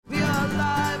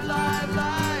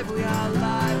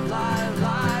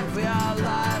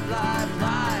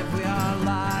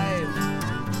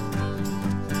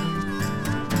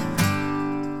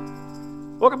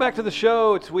Welcome back to the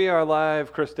show. It's We Are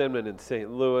Live. Chris Denman in St.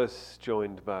 Louis,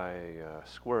 joined by a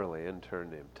squirrely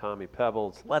intern named Tommy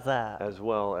Pebbles. What's up? As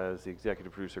well as the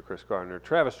executive producer, Chris Gardner.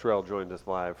 Travis Terrell joined us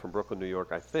live from Brooklyn, New York,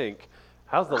 I think.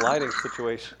 How's the lighting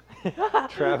situation?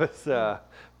 Travis,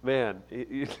 man,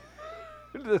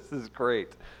 this is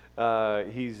great.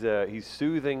 He's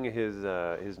soothing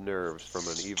his nerves from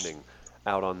an evening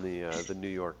out on the New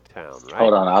York town, right?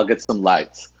 Hold on, I'll get some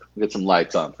lights. We'll get some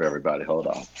lights on for everybody. Hold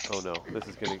on. Oh no,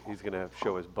 he's gonna have to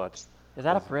show his butt. Is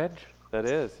that a fridge? That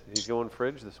is. He's going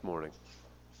fridge this morning.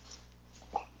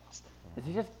 Is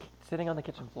he just sitting on the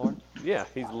kitchen floor? Yeah,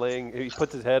 he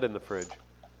puts his head in the fridge.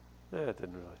 It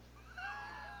didn't really.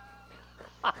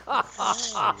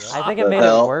 I think it made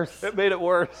it worse. It made it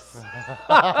worse.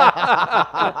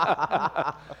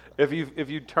 If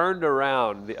you turned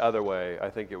around the other way, I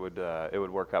think it would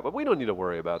work out. But we don't need to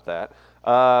worry about that.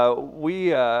 We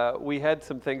had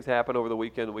some things happen over the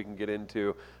weekend that we can get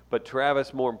into. But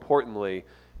Travis, more importantly,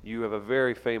 you have a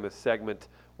very famous segment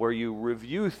where you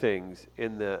review things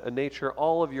in a nature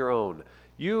all of your own.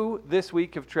 You this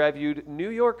week have reviewed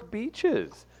New York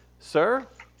beaches, sir.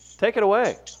 Take it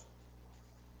away.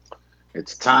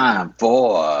 It's time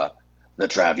for the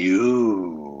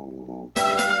Traview.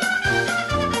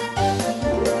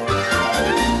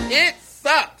 It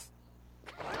sucks.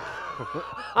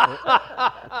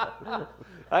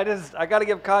 I got to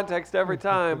give context every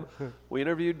time. We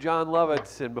interviewed John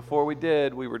Lovitz, and before we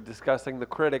did, we were discussing The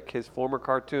Critic, his former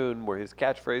cartoon, where his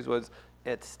catchphrase was,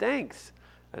 "It stinks."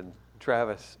 And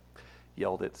Travis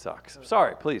yelled, "It sucks."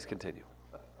 Sorry, please continue.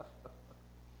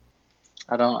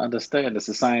 I don't understand. It's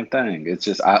the same thing. It's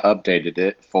just I updated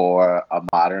it for a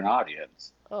modern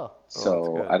audience. Oh.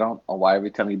 So I don't know why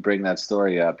every time you bring that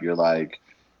story up, you're like,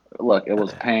 look, it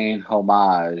was paying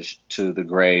homage to the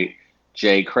great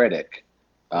Jay Critic.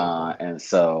 And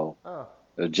so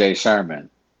Jay Sherman,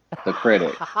 the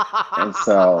critic. And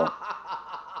so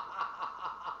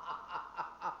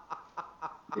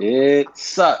it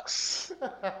sucks.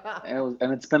 And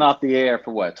it's been off the air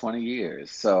for what, 20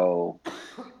 years? So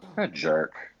you're a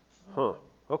jerk. Huh.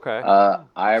 Okay.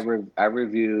 I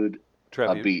reviewed a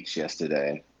Trevue. beach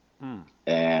yesterday,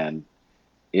 and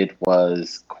it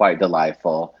was quite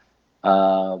delightful.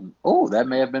 That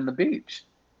may have been the beach.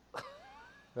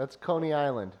 That's Coney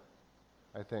Island,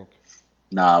 I think.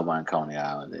 No, I wasn't Coney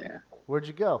Island there. Where'd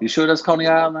you go? You sure that's Coney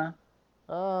Island?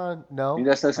 No. You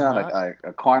just sound I'm like not.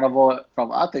 a carnival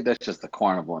from. I think that's just a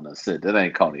carnival in the city. That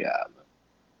ain't Coney Island.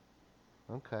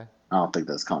 Okay. I don't think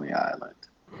that's Coney Island.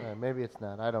 Maybe it's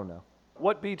not. I don't know.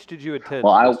 What beach did you attend,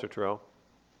 Well, Mr. Terrell?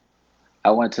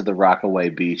 I went to the Rockaway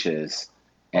Beaches,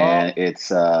 and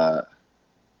it's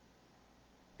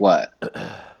what?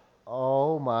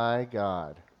 Oh my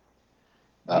God.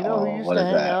 You know who used what to is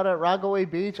hang that? out at Rockaway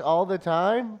Beach all the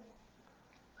time?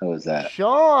 Who was that?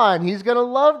 Sean. He's going to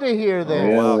love to hear this.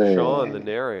 Really? Wow, Sean, the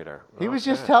narrator. He was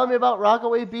just Okay. telling me about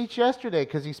Rockaway Beach yesterday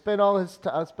because he spent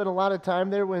spent a lot of time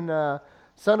there when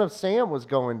Son of Sam was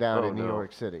going down in New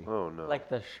York City. Oh, no. Like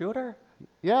the shooter?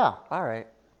 Yeah. All right.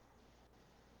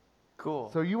 Cool.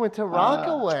 So you went to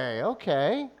Rockaway.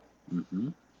 Okay. Mm-hmm.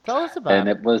 Tell us about And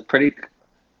it. it was pretty.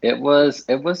 It was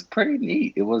pretty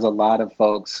neat. It was a lot of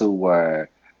folks who were.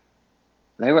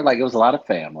 They were like it was a lot of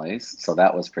families, so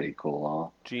that was pretty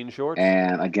cool. Jean shorts?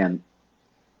 And again,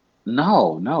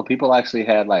 no, people actually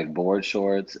had like board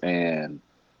shorts and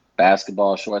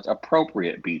basketball shorts,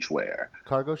 appropriate beach wear.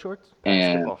 Cargo shorts?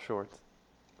 And Basketball shorts.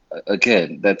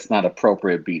 again, that's not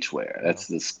appropriate beach wear. That's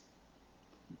this.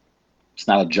 It's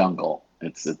not a jungle.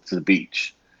 It's a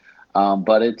beach.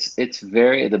 But it's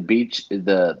very the beach.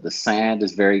 The sand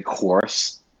is very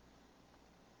coarse.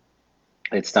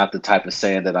 It's not the type of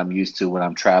sand that I'm used to when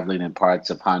I'm traveling in parts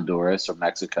of Honduras or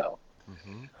Mexico.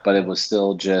 Mm-hmm. But it was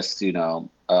still just, it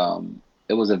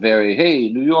was a very, hey,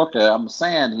 New Yorker, I'm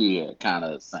sand here kind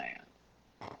of sand.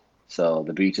 So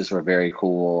the beaches were very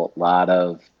cool. A lot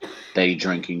of day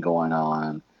drinking going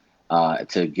on.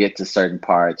 To get to certain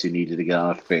parts, you needed to get on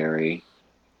a ferry.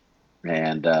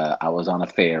 And I was on a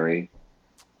ferry,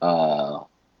 and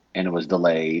it was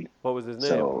delayed. What was his name?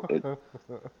 So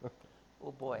Oh,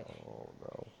 boy. Oh,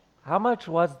 no. How much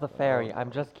was the ferry?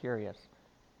 I'm just curious.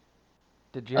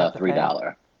 Did you have to pay?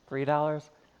 $3. $3?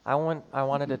 I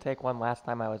wanted to take one last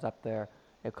time I was up there.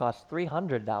 It cost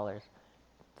 $300.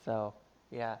 So,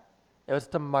 yeah. It was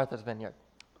to Martha's Vineyard.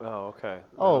 Oh, okay.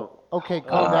 Oh, okay.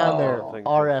 Go down there, thank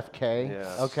you. RFK.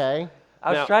 Yes. Okay. I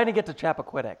was Now- trying to get to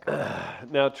Chappaquiddick.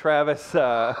 Now, Travis,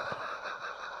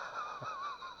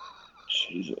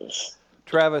 Jesus.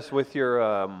 Travis, with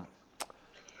your,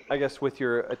 with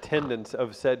your attendance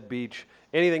of said beach,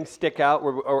 anything stick out?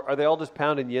 Or are they all just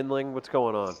pounding Yinling? What's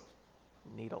going on?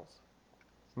 needles.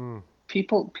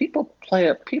 People play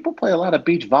a lot of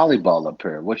beach volleyball up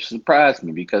here, which surprised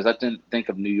me because I didn't think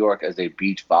of New York as a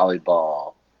beach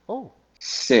volleyball Oh,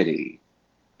 city.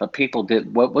 But people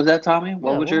did. What was that, Tommy?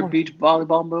 What Yeah, was one your more. beach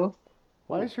volleyball move?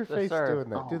 why is your the face serve. doing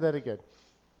that? Do that again.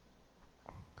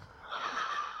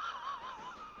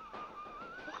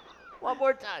 One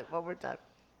more time. One more time.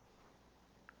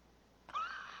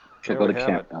 Should There go we to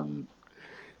have camp.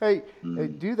 it. Hey,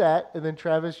 do that, and then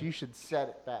Travis, you should set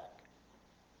it back.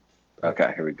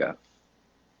 Okay, here we go.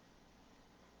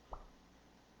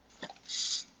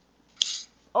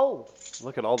 Oh,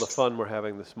 Look at all the fun we're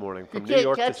having this morning you from New can't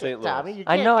York to catch St. it, Louis. Tommy. You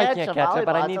I can't know I catch can't a catch it,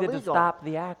 but volleyball. I It's needed to illegal. stop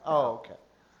the act. Oh,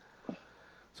 okay.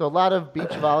 So a lot of beach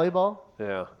volleyball.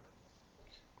 Yeah.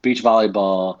 Beach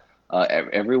volleyball.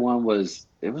 Everyone was.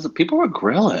 People were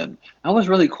grilling. That was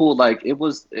really cool. Like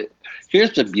here's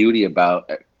the beauty about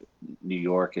New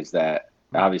York is that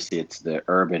obviously it's the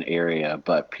urban area,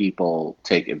 but people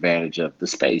take advantage of the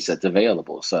space that's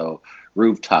available. So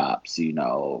rooftops,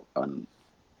 the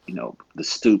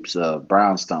stoops of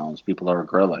brownstones, people are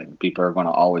grilling. People are going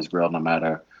to always grill no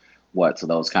matter what. So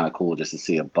that was kind of cool just to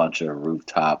see a bunch of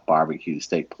rooftop barbecues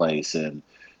take place in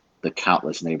the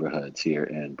countless neighborhoods here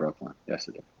in Brooklyn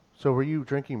yesterday. So were you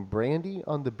drinking brandy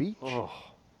on the beach? Oh,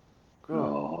 good.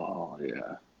 Oh,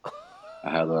 yeah. I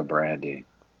had a little brandy.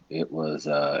 It was,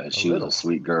 she was little. a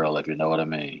sweet girl, if you know what I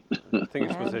mean. I think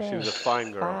it's supposed to she was a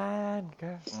fine girl. Fine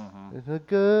girl. It's a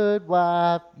good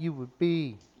wife you would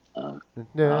be.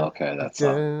 Okay, that's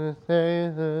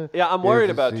Yeah, I'm worried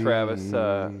about Travis.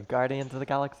 Guardians of the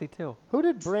Galaxy 2. Who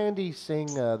did Brandy sing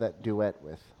that duet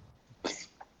with?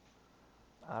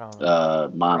 I don't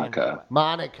know. Monica.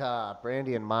 Monica,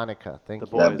 Brandy and Monica. Thank The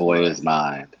you. boy That is boy mine. is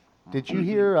mine. Did you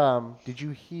hear? Did you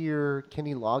hear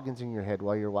Kenny Loggins in your head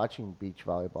while you're watching beach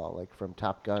volleyball, like from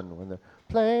Top Gun, when they're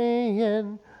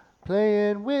playing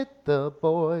with the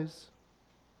boys?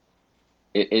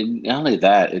 And not only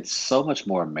that, it's so much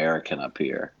more American up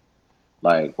here.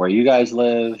 Like where you guys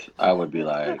live, I would be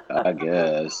like, I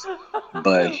guess.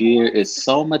 But here it's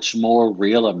so much more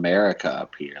real America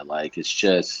up here. Like it's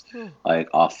just like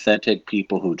authentic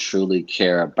people who truly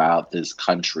care about this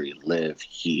country live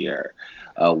here,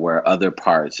 where other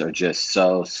parts are just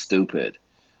so stupid.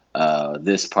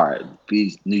 This part,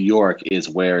 New York, is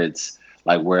where it's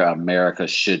like where America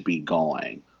should be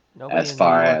going Nobody as in New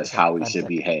far York as is how we should authentic.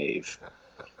 behave.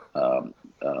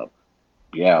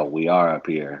 Yeah, we are up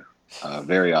here.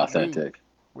 Very authentic.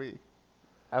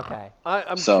 Okay.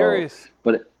 I'm So, curious.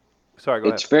 but Sorry, go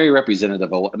it's ahead. very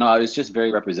representative of no, it's just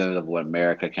very representative of what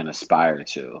America can aspire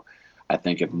to. I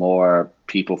think if more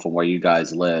people from where you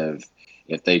guys live,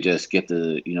 if they just get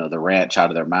the ranch out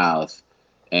of their mouth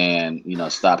and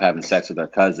stop having sex with their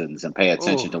cousins and pay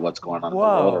attention Ooh. to what's going on in the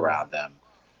world Whoa. around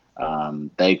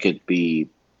them, they could be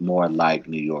more like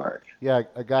New York Yeah,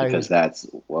 because that's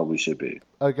what we should be.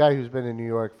 a guy who's been in New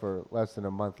York for less than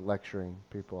a month lecturing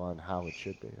people on how it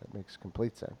should be. That makes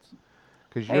complete sense.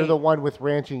 Because you're Hey. the one with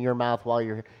ranch in your mouth while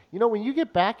you're here. When you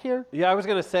get back here, Yeah, I was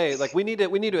gonna say like we need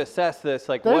to assess this.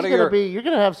 Like, there's what are gonna your be you're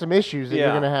gonna have some issues that you're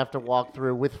Yeah. gonna have to walk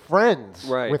through with friends.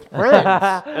 Right. With friends.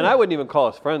 and I wouldn't even call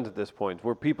us friends at this point.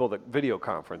 We're people that video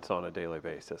conference on a daily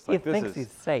basis. He Like this thinks is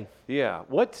he's safe. yeah.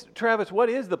 Travis? What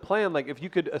is the plan? Like, if you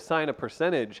could assign a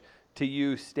percentage to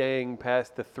you staying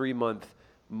past the 3-month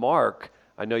mark,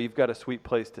 I know you've got a sweet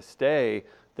place to stay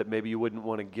that maybe you wouldn't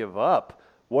want to give up.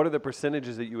 What are the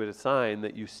percentages that you would assign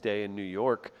that you stay in New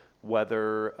York,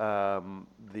 whether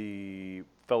the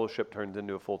fellowship turns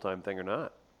into a full-time thing or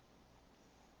not?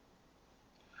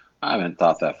 I haven't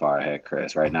thought that far ahead,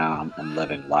 Chris. Right now, I'm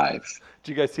living life.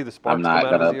 Did you guys see the sparks not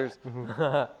come out of his gonna-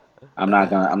 ears? I'm not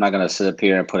gonna sit up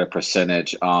here and put a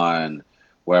percentage on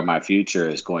where my future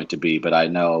is going to be, but I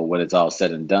know when it's all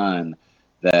said and done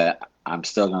that I'm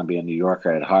still going to be a New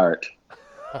Yorker at heart,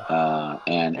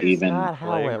 and That's even not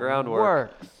how Laying it groundwork.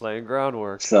 works. Laying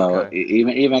groundwork. so Okay.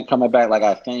 even coming back, like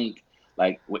I think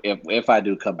like if I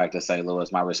do come back to St.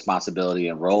 Louis, my responsibility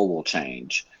and role will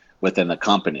change within the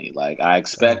company. Like I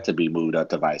expect to be moved up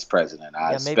to vice president.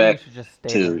 I Yeah, maybe you expect should just stay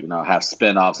to there. have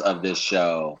spinoffs of this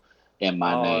show in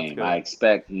my Oh, that's name. good. I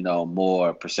expect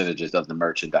more percentages of the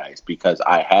merchandise because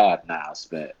I have now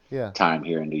spent Yeah. time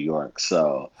here in New York.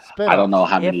 So Spin-offs. I don't know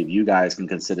how If- many of you guys can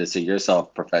consider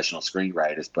yourself professional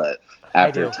screenwriters, but I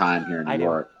after do. time here in I New do.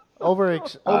 York,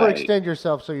 Overextend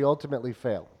yourself so you ultimately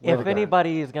fail. Way If to go.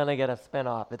 anybody is gonna get a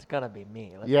spinoff, it's gonna be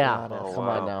me. Let's Yeah. Be honest. Come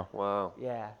on now. Wow.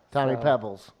 Yeah. Tommy so-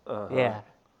 Pebbles. Uh-huh. Yeah.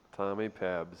 Tommy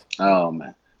Pebs. oh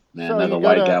man, So another you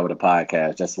white gotta- guy with a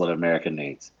podcast. That's what America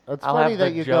needs. It's I'll funny have that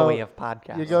the you Joey go. of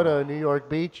podcasts. You go to New York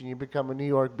Beach and you become a New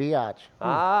York biatch.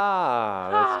 Ah,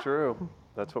 that's true.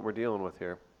 That's what we're dealing with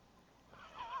here.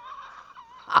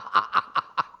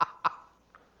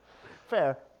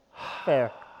 Fair.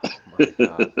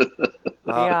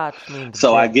 Biatch means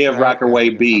So I bitch, give right? Rockaway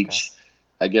Okay. Beach.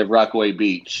 I give Rockaway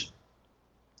Beach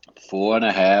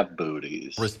 4.5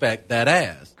 booties. Respect that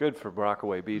ass. Good for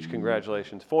Rockaway Beach.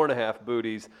 Congratulations. 4.5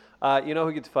 booties. You know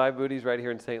who gets 5 booties right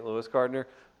here in St. Louis, Gardner?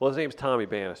 Well, his name's Tommy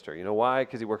Bannister. You know why?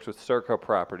 Because he works with Circa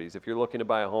Properties. If you're looking to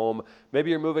buy a home,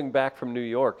 maybe you're moving back from New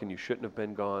York and you shouldn't have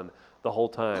been gone the whole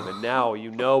time. And now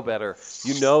you know better.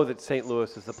 You know that St.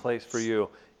 Louis is the place for you.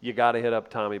 You got to hit up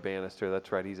Tommy Bannister.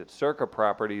 That's right. He's at Circa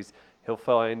Properties. He'll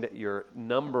find your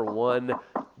number one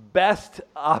best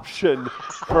option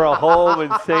for a home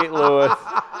in St. Louis.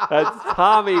 That's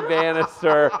Tommy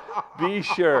Bannister. Be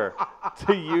sure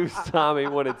to use Tommy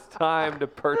when it's time to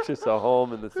purchase a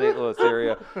home in the St. Louis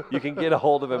area. You can get a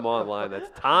hold of him online. That's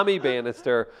Tommy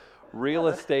Bannister, real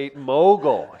estate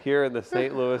mogul here in the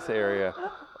St. Louis area.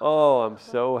 Oh, I'm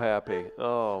so happy.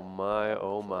 Oh, my,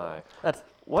 oh, my. That's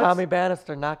What's- Tommy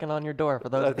Bannister knocking on your door for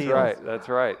those That's deals. right. That's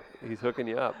right. He's hooking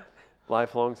you up.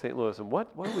 Lifelong St. Louis. And what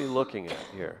are we looking at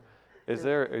here?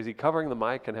 Is he covering the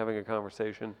mic and having a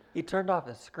conversation? He turned off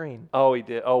his screen. Oh, he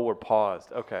did. Oh, we're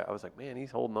paused. Okay. I was like, man,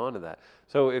 he's holding on to that.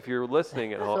 So if you're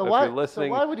listening at home, So if why, you're listening,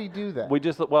 so why would he do that?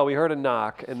 we heard a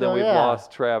knock and then So, we've yeah.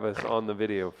 lost Travis on the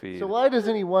video feed. So why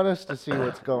doesn't he want us to see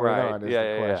what's going Right. on? Is yeah, the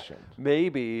yeah, question. yeah.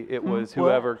 Maybe it was what?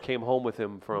 whoever came home with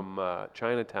him from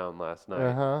Chinatown last night,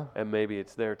 Uh-huh. and maybe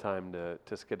it's their time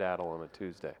to skedaddle on a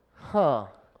Tuesday. Huh.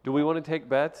 Do we want to take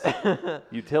bets?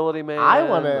 Utility man. I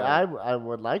want to. I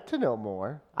would like to know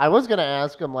more. I was gonna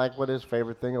ask him like what his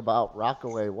favorite thing about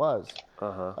Rockaway was.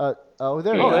 Uh-huh. Oh,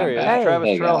 there Yeah. Oh, he there he is. is. Hey. Travis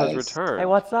Hey, Terrell has guys. returned. Hey,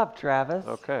 what's up, Travis?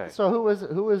 Okay. So who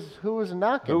was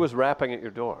knocking? Who was rapping at your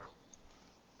door?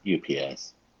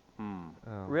 UPS.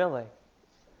 Really?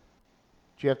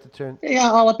 Did you have to turn? Yeah,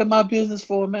 all up in my business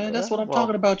for, man. That's what I'm Well,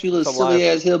 talking about, you little it's a live- silly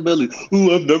ass hillbilly.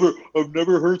 Ooh, I've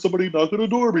never heard somebody knock on a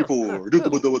door before.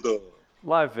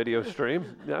 Live video stream.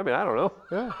 Yeah, I mean, I don't know.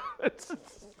 Yeah. It's,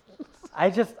 I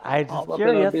just All up in our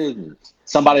curious. business.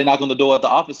 Somebody knock on the door at the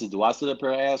offices. Do I sit up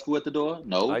here and ask who at the door?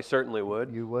 No. I certainly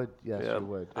would. You would. Yes, Yeah. you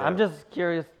would. I'm just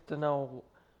curious to know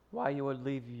why you would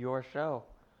leave your show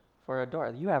for a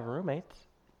door. You have roommates.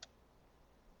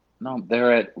 No,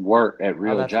 they're at work at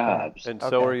real that's fair. jobs. And Okay.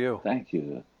 so are you. Thank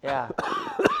you. Yeah.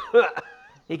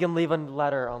 He can leave a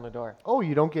letter on the door. Oh,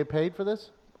 you don't get paid for this?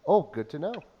 Oh, good to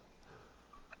know.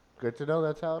 Good to know.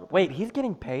 That's how it. Wait, he's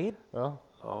getting paid? Well,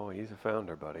 Oh, he's a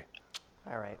founder, buddy.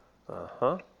 All right.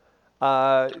 Uh-huh.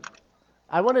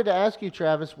 I wanted to ask you,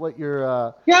 Travis, what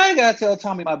your. Yeah, I ain't gotta tell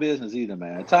Tommy my business either,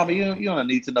 man. Tommy, you on a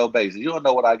need to know basis. You don't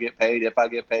know what I get paid, if I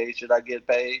get paid, should I get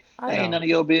paid. I That ain't know. none of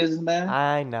your business, man.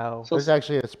 I know. So There's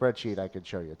actually a spreadsheet I could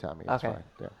show you, Tommy. It's Okay. fine.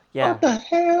 Yeah. Yeah. What the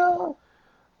hell?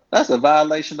 That's a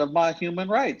violation of my human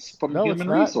rights from No, human it's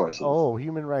not. resources. Oh,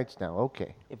 human rights now.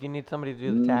 Okay. If you need somebody to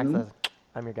do the taxes,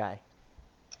 I'm your guy.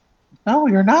 No,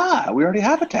 you're not. We already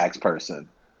have a tax person.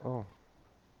 Oh.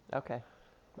 Okay.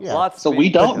 Yeah. Lots So of we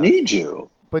people- don't need you.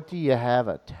 But do you have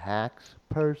a tax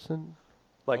person?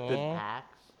 like the Eh. Tax.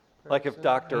 like if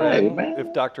Dr. Hey, Ed man.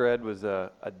 if Dr. Ed was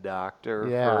a doctor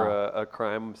Yeah. for a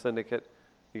crime syndicate,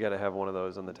 you got to have one of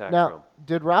those in the tax Now, room.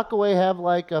 did Rockaway have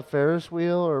like a Ferris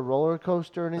wheel or roller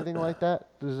coaster or anything like that?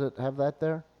 Does it have that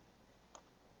there?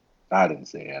 I didn't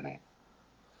see any.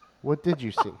 What did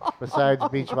you see besides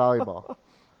beach volleyball?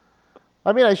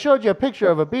 I mean, I showed you a picture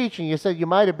of a beach, and you said you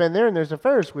might have been there, and there's a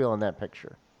Ferris wheel in that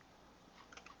picture.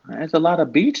 There's a lot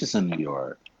of beaches in New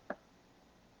York.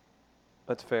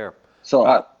 That's fair. So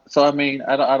I mean,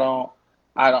 I don't.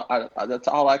 That's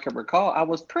all I can recall. I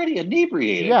was pretty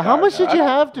inebriated. Yeah, how much Gardner. did you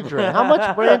have to drink? How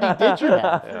much brandy did you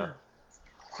have? Yeah.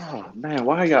 Oh man,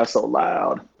 why are y'all so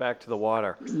loud? Back to the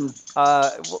water.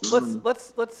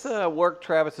 Let's work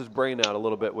Travis's brain out a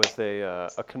little bit with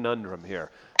a conundrum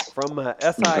here from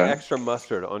SI Okay. Extra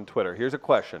Mustard on Twitter. Here's a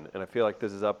question, and I feel like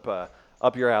this is up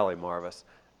your alley, Marvis.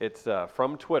 It's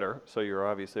from Twitter, so you're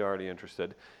obviously already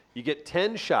interested. You get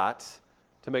 10 shots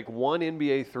to make one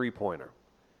NBA three-pointer.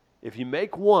 If you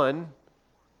make one,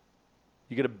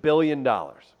 you get $1 billion.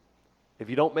 If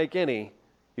you don't make any,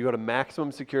 you go to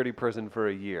maximum security prison for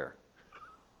a year.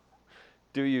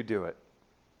 Do you do it?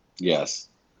 Yes,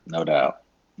 no doubt,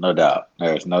 no doubt.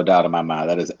 There's no doubt in my mind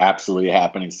that is absolutely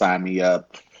happening. Sign me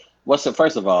up.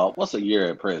 First of all, what's a year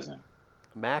in prison?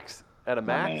 Max at a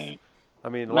max? mean, I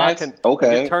mean, a max, lot can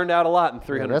okay. get turned out a lot in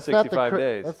That's not the 365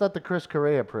 days. That's not the Chris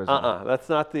Correa prison. That's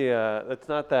not the. That's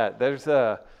not that. There's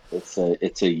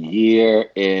It's a year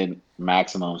in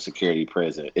maximum security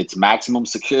prison. It's maximum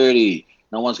security.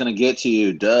 No one's gonna get to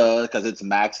you, duh, because it's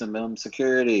maximum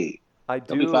security. I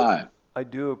You'll be do. fine. I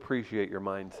do appreciate your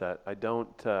mindset. I don't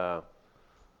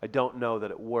know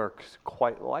that it works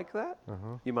quite like that.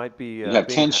 You might be. You have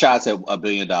 10 shots at $1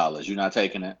 billion. You're not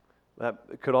taking it?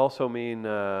 That could also mean.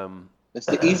 It's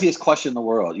the easiest question in the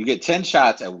world. You get 10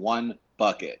 shots at one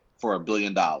bucket for $1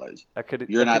 billion.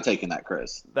 You're not taking that,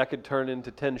 Chris. That could turn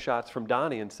into 10 shots from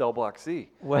Donnie in Cell Block C.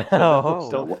 Well,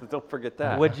 Don't forget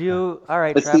that. would you? All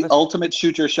right, It's Travis. the ultimate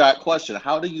shoot your shot question.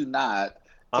 How do you not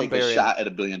take a burying- shot at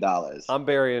 $1 billion?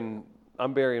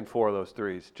 I'm burying 4 of those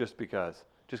threes just because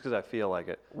I feel like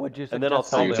it. Would you? And then I'll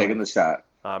suggest So tell you're them. taking the shot.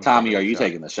 I'm Tommy, taking are the you shot.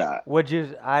 taking the shot? Would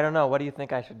you? I don't know. What do you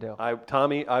think I should do?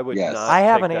 Tommy, I would Yes. not. I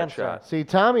have take an that answer. shot. See,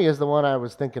 Tommy is the one I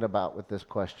was thinking about with this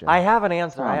question. I have an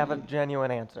answer. I have a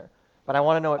genuine answer, but I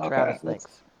want to know what Okay, Travis let's-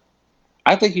 thinks.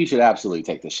 I think you should absolutely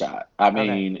take the shot. I Okay.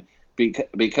 mean,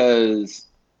 because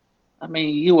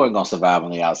you weren't gonna survive on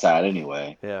the outside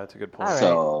anyway. Yeah, that's a good point. All right.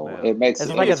 So Yeah. it makes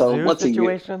Is it like a so zoo what's a year?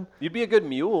 situation? You'd be a good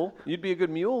mule. You'd be a good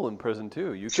mule in prison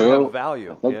too. You could True. have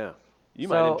value. I think- Yeah. You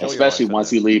So- might enjoy your Especially life in once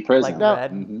there. you leave prison. Like No.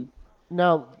 red? Mhm.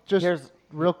 Now, just Here's-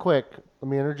 real quick, let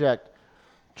me interject.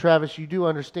 Travis, you do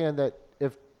understand that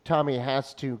if Tommy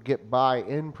has to get by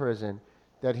in prison,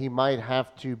 that he might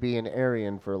have to be an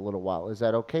Aryan for a little while. Is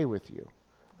that okay with you?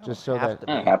 Just so have that,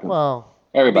 to It happens. well,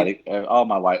 Everybody, all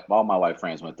my white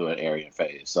friends went through an Aryan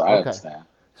phase, so I Okay. understand.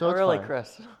 so it's really, fine.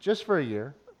 Chris. Just for a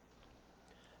year.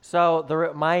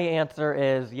 So my answer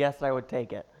is yes, I would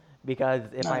take it because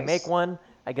if I Nice. make one,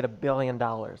 I get $1 billion.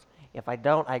 If I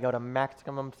don't, I go to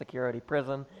maximum security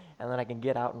prison, and then I can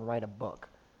get out and write a book,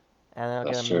 and then I'll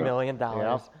That's get true. $1 million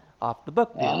off the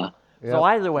book deal. Yeah. So Yeah.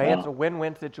 either way, Yeah. it's a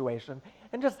win-win situation,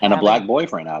 and just And a having, black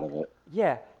boyfriend out of it.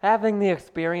 Yeah, having the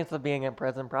experience of being in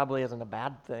prison probably isn't a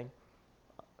bad thing.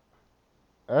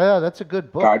 Yeah, that's a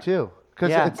good book Gard- too, because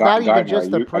Yeah. it's not even Gardner, just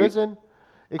are the you- prison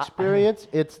experience;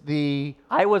 it's the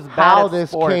I was bad how at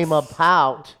this sports. came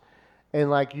about, and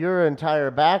like your entire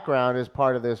background is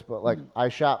part of this. But like, I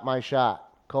shot my shot,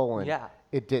 Yeah.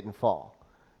 it didn't fall,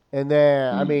 and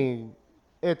then I mean,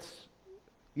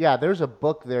 there's a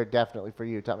book there definitely for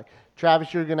you, Tommy.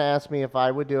 Travis, you're gonna ask me if I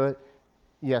would do it.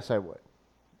 Yes, I would.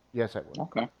 Yes, I would.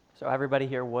 Okay. So everybody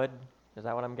here would? Is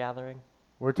that what I'm gathering?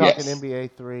 We're talking Yes. NBA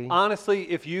 3. Honestly,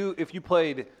 if you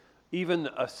played even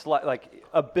a slight like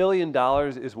 $1 billion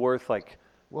is worth like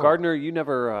Whoa. Gardner. You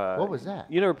never. What was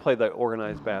that? You never played like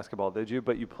organized basketball, did you?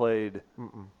 But you played.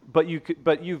 But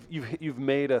you've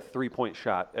made a 3-point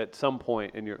shot at some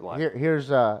point in your life.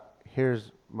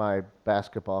 Here's my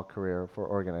basketball career for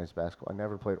organized basketball. I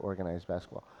never played organized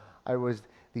basketball. I was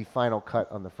the final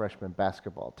cut on the freshman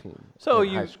basketball team So in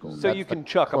you high school. so That's you the can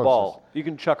chuck a closest. ball. You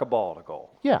can chuck a ball to goal.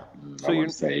 Yeah. So I you're.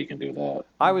 wouldn't say you can do that.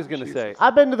 I was gonna say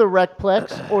I've been to the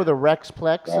Recplex or the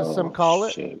Rexplex, as some call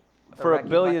it. Shit. for Correct. $1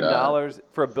 billion,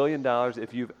 God.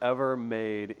 if you've ever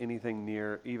made anything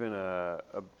near even a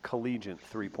collegiate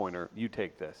 3-pointer, you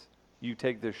take this. You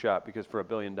take this shot because for $1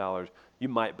 billion, you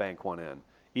might bank one in.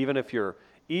 Even if you're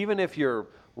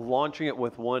launching it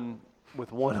with one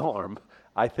arm,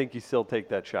 I think you still take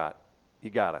that shot. You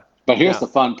gotta. But here's Yeah. the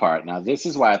fun part. Now, this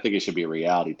is why I think it should be a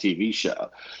reality TV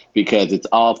show, because it's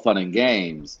all fun and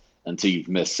games until you've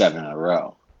missed 7 in a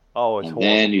row. Oh, it's And horrible.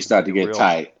 then you start to get Real.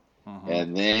 tight.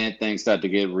 And then things start to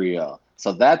get real.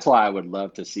 So that's why I would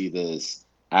love to see this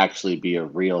actually be a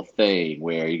real thing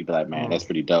where you could be like, man, that's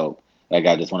pretty dope. That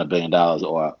guy just won $1 billion.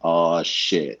 Or, oh,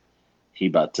 shit. He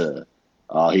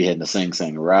hitting the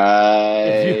sing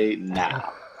right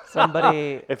now.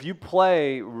 Somebody, If you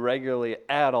play regularly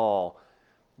at all,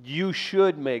 you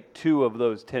should make 2 of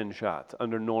those 10 shots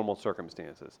under normal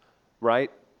circumstances, right?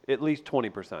 At least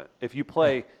 20%. If you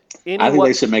play any I think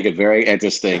they should make it very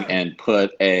interesting and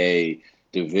put a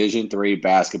Division III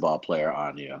basketball player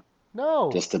on you No.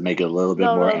 just to make it a little bit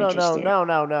no, more no, no, interesting.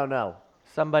 no.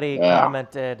 somebody Yeah.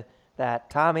 commented that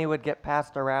Tommy would get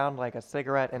passed around like a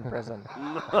cigarette in prison.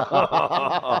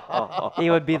 He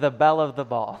would be the belle of the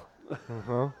ball.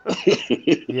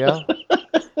 Yeah.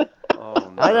 Oh,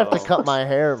 no. I'd have to cut my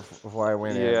hair before I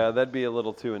went in. Yeah, that'd be a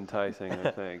little too enticing,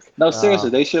 I think. No, seriously,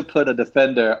 they should put a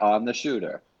defender on the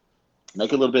shooter.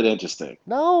 Make it a little bit interesting.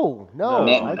 No. No,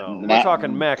 Matt- no. We're Matt-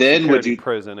 talking max then would security you-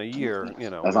 prison a year. You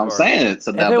know, That's we've what I'm already- saying.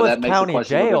 So If now, it but was that makes county the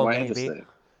question a little jail, bit more maybe. interesting.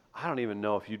 I don't even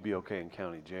know if you'd be okay in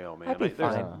county jail, man. I'd be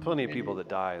There's fine. plenty of people that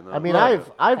die in those. I mean,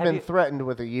 Look, I've have been you- threatened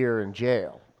with a year in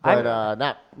jail, I'm- but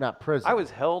not prison. I was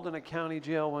held in a county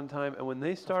jail one time, and when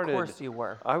they started, Of course you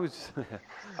were. I was,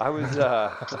 I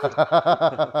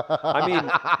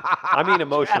mean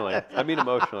emotionally.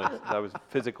 I was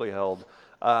physically held.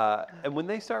 And when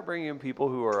they start bringing in people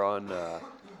who are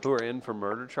in for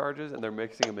murder charges, and they're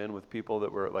mixing them in with people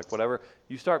that were like whatever,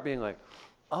 you start being like,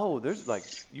 oh, there's like,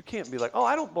 you can't be like, oh,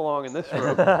 I don't belong in this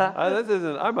room. This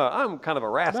isn't. I'm kind of a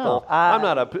rascal. I'm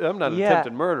not an yeah.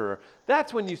 attempted murderer.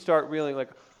 That's when you start realizing like,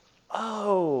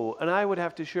 oh, and I would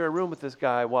have to share a room with this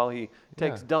guy while he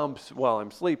takes dumps while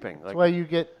I'm sleeping. Like, That's why you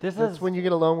get. This That's is- when you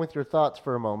get alone with your thoughts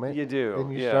for a moment. You do,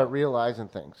 and you yeah. start realizing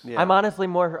things. Yeah. I'm honestly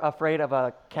more afraid of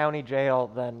a county jail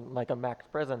than like a max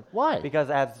prison. Why? Because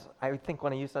as I think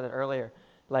when you said it earlier,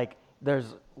 like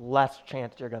there's less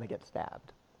chance you're going to get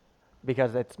stabbed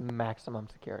because it's maximum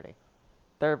security.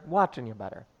 They're watching you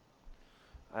better.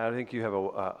 I think you have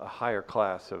a higher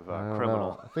class of I don't criminal.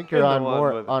 know. I think you're than on the one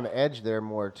more with- on edge there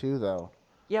more too, though.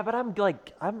 Yeah, but I'm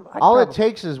like I'm. I'd All it probably-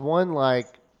 takes is one like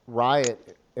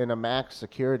riot in a max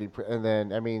security, and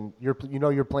then I mean you're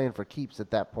playing for keeps at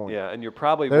that point. Yeah, and you're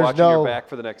probably There's watching your no- back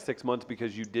for the next 6 months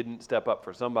because you didn't step up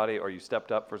for somebody or you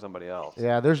stepped up for somebody else.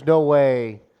 Yeah, there's no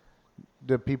way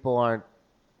the people aren't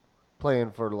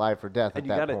playing for life or death And at you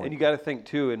that gotta point. and you gotta think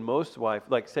too. In most life,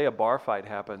 like say a bar fight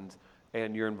happens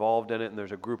and you're involved in it, and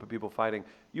there's a group of people fighting,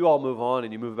 you all move on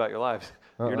and you move about your lives.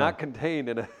 You're not contained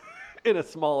in a in a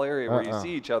small area where you see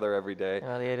each other every day.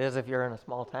 Well, it is if you're in a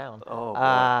small town. Oh, boy,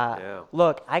 yeah.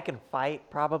 Look, I can fight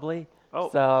probably. Oh.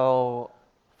 So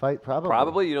Fight probably.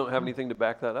 Probably you don't have anything to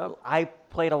back that up. I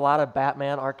played a lot of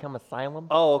Batman Arkham Asylum.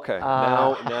 Oh, okay.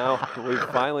 Now we've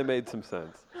finally made some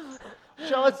sense.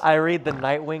 Show us. I read the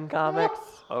Nightwing comics.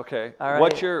 Okay. All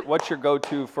What's right. your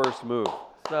go-to first move?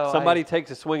 So Somebody I-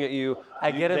 takes a swing at you.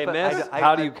 Get they it, but miss. I,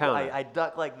 How do you count it? I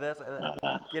duck like this and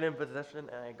then get in position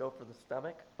and I go for the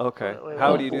stomach. Okay. Wait,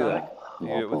 How wait, do you do wait. that? You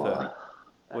do it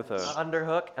with a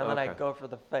Underhook and then I Okay. go for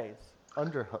the face.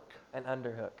 Underhook. An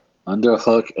underhook.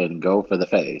 Underhook and go for the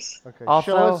face. Okay.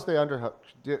 Also- show us the underhook.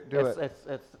 Do it's,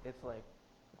 it. It's like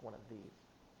one of these.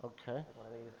 Okay. One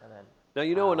of these and then. Now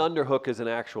you know an underhook is an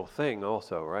actual thing,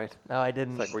 also, right? No, I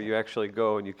didn't. It's like where you actually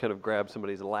go and you kind of grab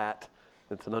somebody's lat.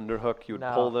 It's an underhook. You would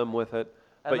No. pull them with it.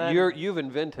 And But then- you've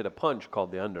invented a punch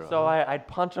called the underhook. So I'd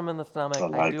punch them in the stomach. I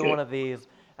I'd like do it. one of these,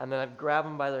 and then I'd grab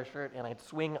them by their shirt, and I'd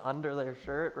swing under their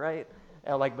shirt, right,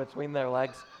 and like between their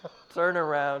legs, turn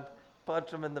around,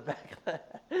 punch them in the back of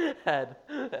the head,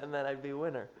 and then I'd be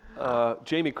winner.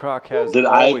 Jamie Crock has Did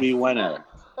I always, be winner?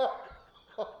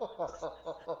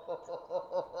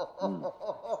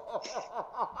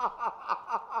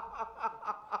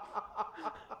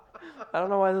 I don't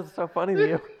know why this is so funny to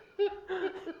you.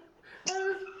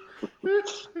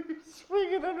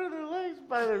 Swinging under their legs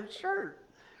by their shirt.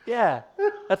 Yeah,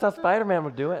 that's how Spider-Man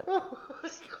would do it.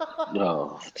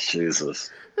 Oh, Jesus.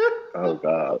 Oh,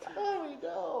 God. Tommy,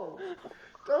 no.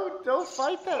 Don't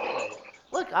fight that way.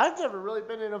 Look, I've never really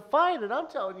been in a fight, and I'm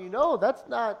telling you, no, that's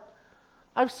not.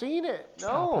 I've seen it. No.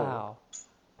 Pow,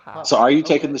 pow. So are you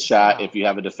taking Okay. the shot Wow. if you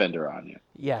have a defender on you?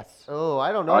 Yes. Oh,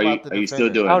 I don't know Are you, about the are you still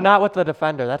defender. doing Oh, it? not with the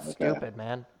defender. That's Okay. stupid,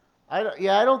 man. I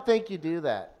don't think you do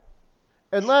that,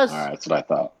 unless All right, that's what I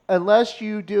thought. unless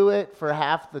you do it for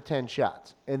half the 10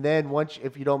 shots, and then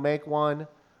if you don't make one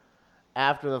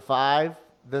after the 5,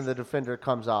 then the defender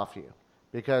comes off you,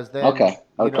 because then Okay.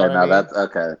 you Okay. know what I Now mean? that's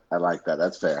okay. I like that.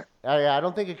 That's fair. Yeah, I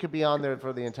don't think it could be on there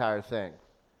for the entire thing,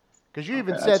 because you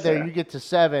even Okay, said that's there fair. you get to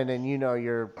 7 and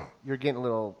you're getting a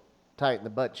little tight in the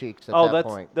butt cheeks at Oh, that that's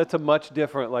point. that's a much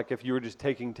different. Like if you were just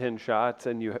taking 10 shots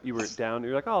and you were down,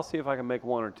 you're like, oh, I'll see if I can make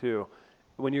 1 or 2.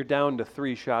 When you're down to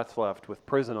 3 shots left with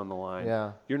prison on the line,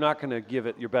 Yeah. you're not going to give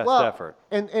it your best Well, effort.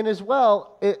 And as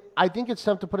well, I think it's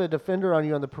tough to put a defender on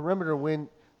you on the perimeter when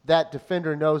that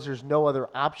defender knows there's no other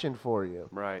option for you.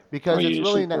 Right. Because Or you it's just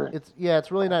really shoot not. three.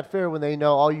 It's really not fair when they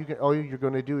know all you're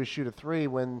going to do is shoot a 3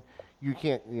 when you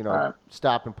can't Right.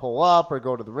 stop and pull up or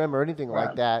go to the rim or anything like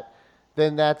Right. that.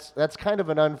 Then that's kind of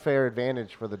an unfair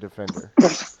advantage for the defender.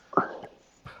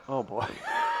 Oh boy.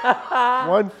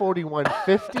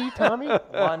 141.50, Tommy.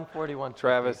 141.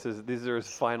 Travis these are his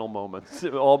final moments,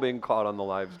 all being caught on the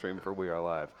live stream for We Are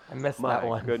Live. I missed My that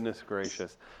one. goodness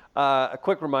gracious. A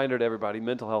quick reminder to everybody,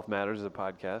 Mental Health Matters is a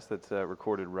podcast that's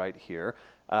recorded right here.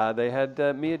 They had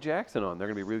Mia Jackson on. They're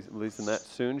going to be releasing that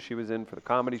soon. She was in for the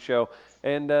comedy show.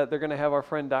 And they're going to have our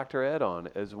friend Dr. Ed on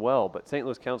as well. But St.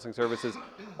 Louis Counseling Services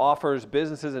offers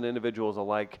businesses and individuals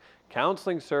alike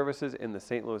counseling services in the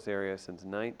St. Louis area since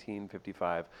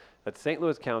 1955. That's St.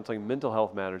 Louis Counseling, Mental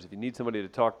Health Matters. If you need somebody to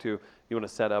talk to, you want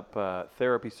to set up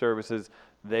therapy services,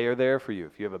 they are there for you.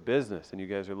 If you have a business and you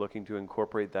guys are looking to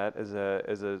incorporate that as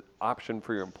a option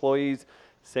for your employees,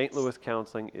 St. Louis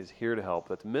Counseling is here to help.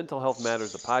 That's Mental Health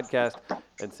Matters, the podcast,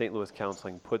 and St. Louis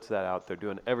Counseling puts that out. They're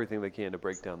doing everything they can to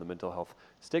break down the mental health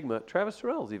stigma. Travis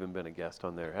Terrell's even been a guest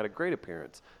on there. Had a great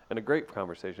appearance and a great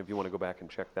conversation if you want to go back and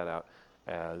check that out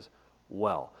as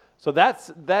well. So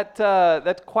that's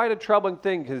quite a troubling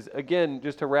thing because, again,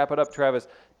 just to wrap it up, Travis,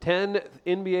 10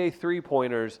 NBA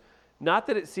three-pointers. Not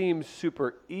that it seems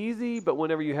super easy, but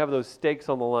whenever you have those stakes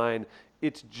on the line,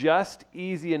 it's just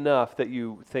easy enough that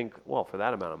you think, well, for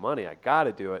that amount of money, I got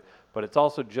to do it. But it's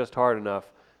also just hard enough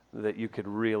that you could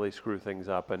really screw things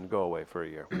up and go away for a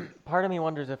year. Part of me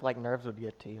wonders if like nerves would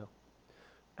get to you.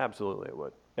 Absolutely, it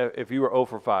would. If you were 0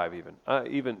 for 5 even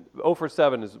 0 for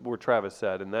 7 is where Travis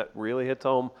said, and that really hits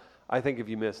home. I think if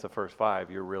you miss the first 5,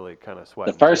 you're really kind of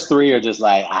sweating. The first too. 3 are just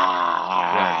like,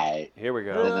 Right. Here we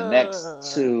go. And the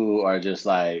next 2 are just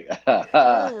like, and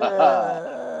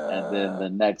then the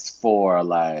next 4 are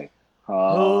like,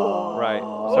 oh. Right.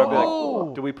 So I'd be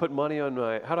like, do we put money on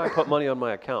how do I put money on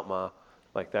my account, Ma?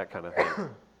 Like that kind of thing.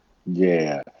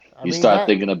 Yeah. I You mean, start that-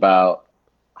 thinking about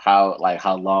how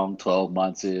long 12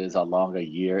 months is, how long a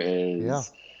year is. Yeah.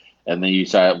 And then you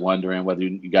start wondering whether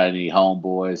you got any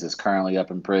homeboys that's currently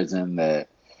up in prison that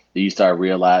you start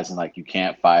realizing like you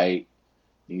can't fight.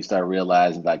 You start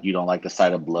realizing like you don't like the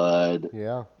sight of blood.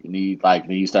 Yeah. Then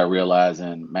you start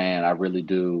realizing, man, I really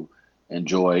do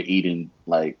enjoy eating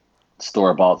like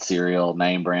store-bought cereal,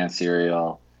 name brand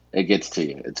cereal. It gets to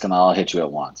you. It's gonna all hit you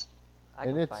at once. I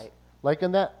And could it's fight. like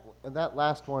in that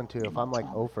last one too. If I'm like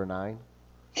 0 for 9,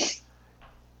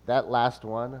 that last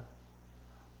one,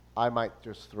 I might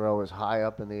just throw as high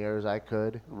up in the air as I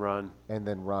could Run. and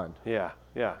then run. Yeah.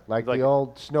 Yeah. Like the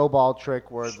old snowball trick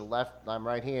where I'm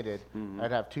right-handed.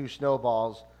 I'd have 2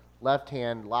 snowballs. Left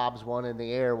hand lobs one in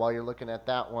the air while you're looking at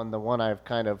that one. The one I've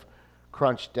kind of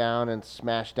crunched down and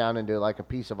smashed down into like a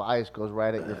piece of ice goes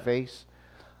right at your face.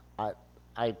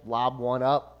 I lob one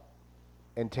up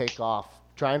and take off.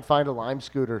 Try and find a lime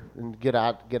scooter and get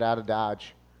out of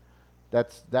Dodge.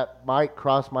 That might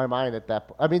cross my mind at that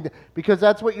point. I mean, because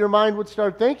that's what your mind would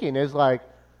start thinking is like,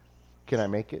 can I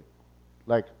make it?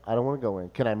 Like, I don't want to go in.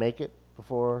 Can I make it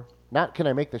before? Not can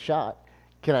I make the shot.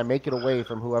 Can I make it away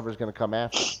from whoever's going to come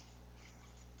after me?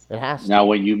 It has to. Now,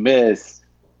 when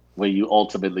you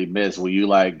ultimately miss, will you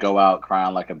like go out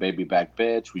crying like a baby back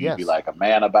bitch? Will you be Yes. like a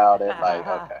man about it? Like,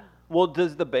 okay. Well,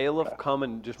 does the bailiff come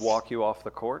and just walk you off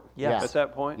the court? Yes. At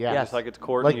that point? Yes. Just like it's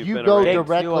court Like and you've you been go arraigned? Takes you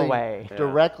directly away. Yeah.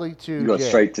 directly to You go jail,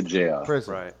 straight to jail.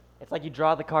 prison. Right. It's like you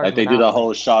draw the card. Like they in do the Monopoly.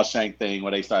 whole Shawshank thing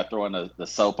where they start throwing the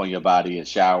soap on your body and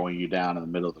showering you down in the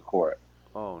middle of the court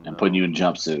Oh, no. and putting you in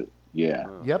jumpsuit. Yeah.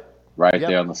 Yep. Right Yep.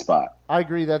 there on the spot. I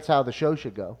agree. That's how the show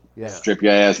should go. Yeah. Strip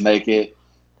your ass naked,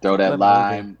 throw that Good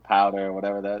lime powder,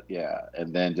 whatever that, yeah,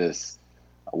 and then just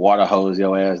water hose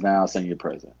your ass down, send you to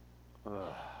prison.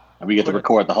 And we get to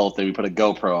record the whole thing. We put a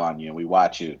GoPro on you and we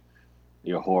watch you,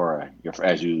 your horror,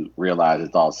 as you realize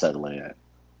it's all settling in.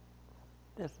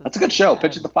 This is That's a good show. bad.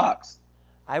 Pitch it to Fox.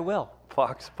 I will.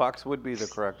 Fox would be the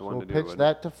correct one We'll to do. pitch wouldn't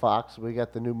that to Fox. We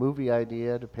got the new movie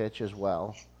idea to pitch as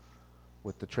well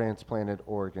with the transplanted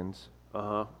organs. it?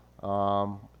 Uh-huh.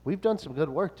 We've done some good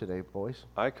work today, boys.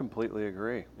 I completely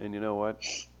agree. And you know what,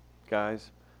 guys?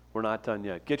 We're not done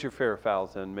yet. Get your fair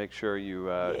fouls in. Make sure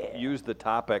you use the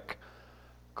topic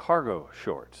cargo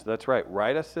shorts. That's right.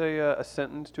 Write us a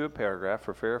sentence to a paragraph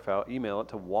for fair foul. Email it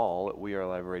to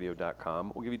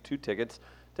wall@weareliveradio.com. We'll give you 2 tickets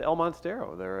to El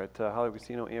Monstero. They're at Hollywood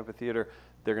Casino Amphitheater.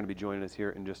 They're going to be joining us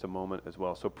here in just a moment as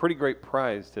well. So pretty great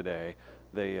prize today.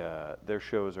 Their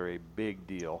shows are a big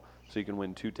deal. So you can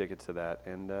win 2 tickets to that,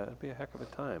 and it'll be a heck of a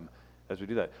time as we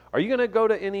do that. Are you going to go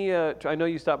to any, I know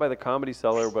you stopped by the Comedy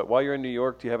Cellar, but while you're in New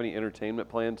York, do you have any entertainment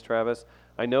plans, Travis?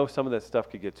 I know some of that stuff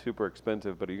could get super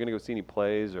expensive, but are you going to go see any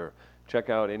plays or check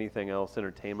out anything else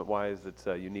entertainment-wise that's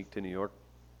unique to New York?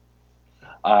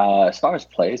 As far as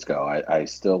plays go, I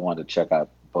still want to check out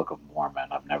Book of Mormon.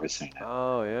 I've never seen it.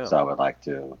 Oh, yeah. So I would like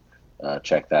to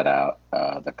check that out.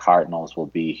 The Cardinals will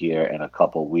be here in a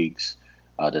couple weeks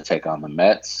to take on the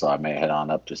Mets, so I may head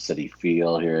on up to Citi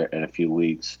Field here in a few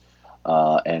weeks.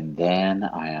 And then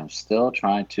I am still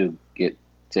trying to get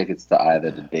tickets to either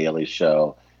The Daily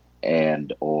Show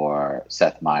and or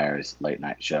Seth Meyers' late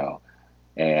night show.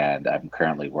 And I'm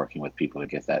currently working with people to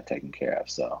get that taken care of.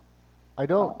 So I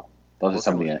don't. those are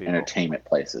some of the Working with people. entertainment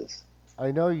places. I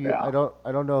know you. Yeah. I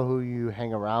don't know who you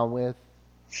hang around with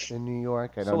in New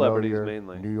York. I don't Celebrities know your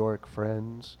mainly. New York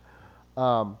friends.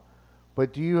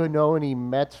 But do you know any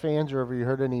Mets fans, or have you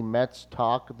heard any Mets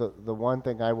talk? The one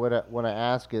thing I would want to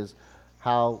ask is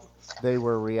how they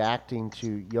were reacting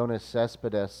to Jonas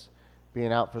Cespedes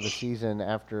being out for the season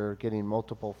after getting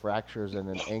multiple fractures and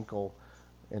an ankle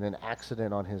in an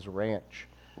accident on his ranch.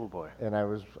 Oh, boy. And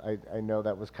I know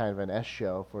that was kind of an S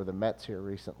show for the Mets here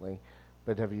recently.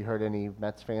 But have you heard any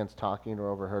Mets fans talking or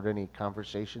overheard any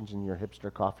conversations in your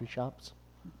hipster coffee shops?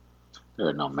 There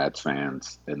are no Mets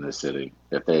fans in this city.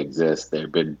 If they exist,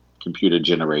 they've been computer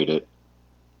generated.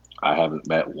 I haven't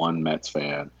met one Mets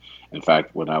fan. In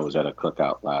fact, when I was at a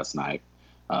cookout last night,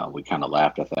 we kind of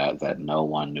laughed at that no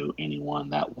one knew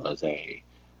anyone that was a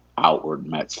outward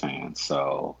Mets fan.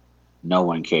 So no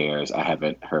one cares. I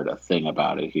haven't heard a thing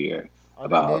about it here. Are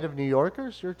they native New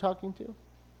Yorkers you're talking to?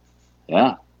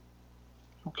 Yeah, I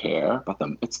don't care about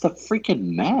them. It's the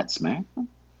freaking Mets, man.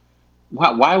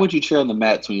 Why would you cheer on the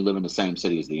Mets when you live in the same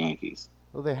city as the Yankees?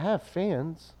 Well, they have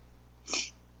fans.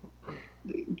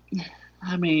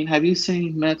 I mean, have you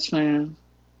seen Mets fans?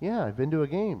 Yeah, I've been to a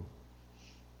game.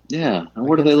 Yeah, and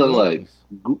what do they Against the look like?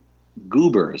 Yankees.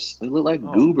 Goobers. They look like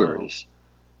Oh, goobers.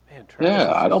 Man, Travis Yeah,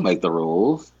 is I don't just- make the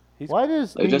rules. Why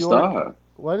does They New just York? are.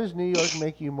 Why does New York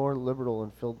make you more liberal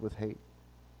and filled with hate?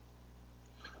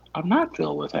 I'm not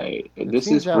filled with hate. It This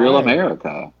seems is real that way.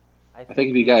 America. I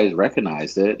think if you guys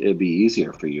recognized it, it'd be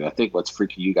easier for you. I think what's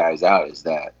freaking you guys out is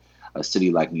that a city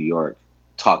like New York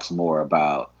talks more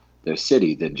about their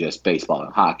city than just baseball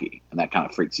and hockey, and that kind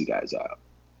of freaks you guys out.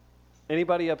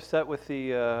 Anybody upset with the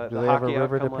Do they have a hockey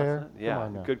river to outcome last pair? night? Come Yeah,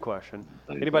 on now. good question.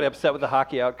 They Anybody do. upset with the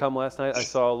hockey outcome last night? I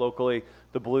saw locally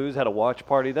the Blues had a watch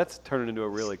party. That's turned into a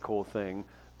really cool thing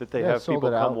that they Yeah, have sold people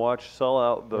it come out. watch, sell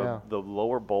out the Yeah. the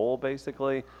lower bowl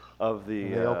basically of the.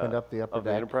 And they opened up the upper of the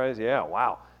deck. Enterprise. Yeah,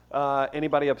 wow.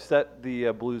 Anybody upset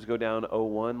the Blues go down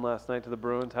 0-1 last night to the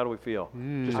Bruins? How do we feel?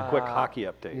 Just a quick hockey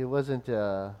update. It wasn't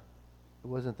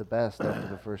the best after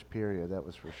the first period. That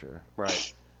was for sure.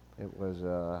 Right. It was.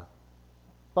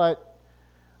 But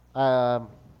Travis.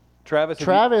 have you-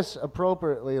 Travis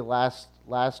appropriately last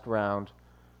round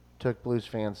took Blues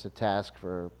fans to task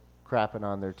for crapping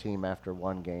on their team after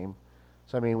one game.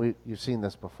 So I mean, you've seen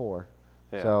this before.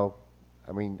 Yeah. So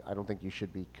I mean, I don't think you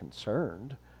should be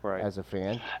concerned Right. as a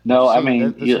fan. No, You've I seen mean,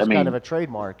 that this you- is I mean- kind of a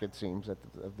trademark, it seems, of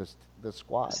this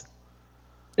squad.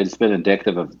 It's been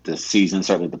indicative of the season,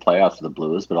 certainly the playoffs for the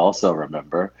Blues, but also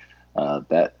remember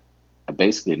that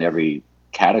basically in every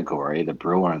category, the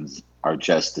Bruins are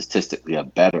just statistically a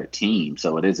better team.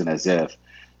 So it isn't as if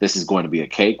this is going to be a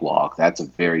cakewalk. That's a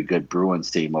very good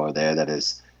Bruins team over there that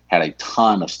has had a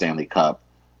ton of Stanley Cup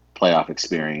playoff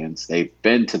experience. They've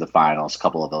been to the finals, a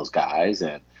couple of those guys,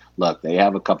 and look, they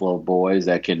have a couple of boys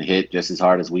that can hit just as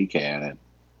hard as we can. And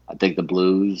I think the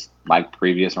Blues, like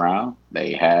previous round,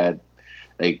 they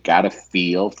got a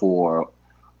feel for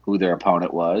who their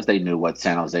opponent was. They knew what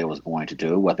San Jose was going to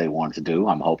do, what they wanted to do.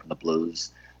 I'm hoping the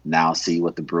Blues now see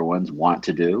what the Bruins want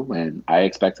to do, and I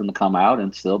expect them to come out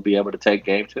and still be able to take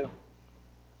game two.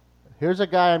 Here's a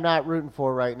guy I'm not rooting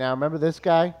for right now. Remember this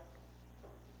guy?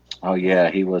 Oh yeah,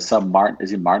 he was some Martin.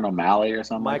 Is he Martin O'Malley or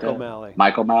something? Mike like that? O'Malley.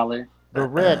 Mike O'Malley. The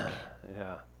Rick.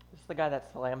 Yeah. This is the guy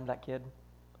that slammed that kid.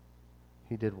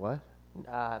 He did what?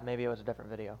 Maybe it was a different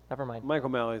video. Never mind. Mike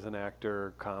O'Malley's an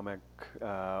actor, comic,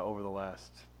 over the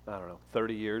last,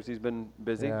 30 years he's been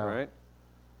busy, Yeah. right?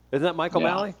 Isn't that Mike Yeah.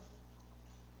 O'Malley?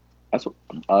 That's what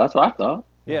I thought.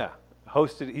 Yeah.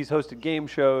 He's hosted game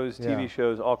shows, TV Yeah.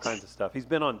 shows, all kinds of stuff. He's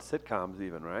been on sitcoms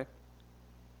even, right?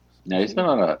 Yeah, he's been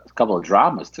on a couple of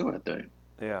dramas too, I think.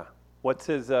 Yeah. What's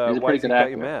his, a why pretty has he good got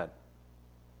you actor. mad?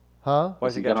 Huh? Why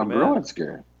has he got got on you mad? Bruins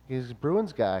gear? He's a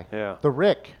Bruins guy. Yeah. The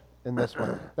Rick in this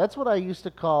one. That's what I used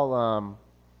to call.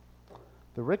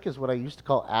 The Rick is what I used to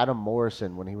call Adam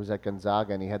Morrison when he was at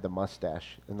Gonzaga and he had the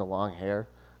mustache and the long hair.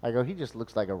 I go, he just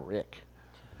looks like a Rick.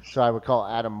 So I would call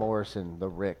Adam Morrison the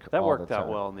Rick. That all worked the out time.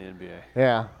 well in the NBA.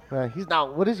 Yeah. He's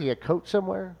not. What is he? A coach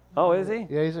somewhere? Oh, is he?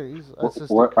 Yeah, he's assistant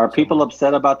Are coach people somewhere.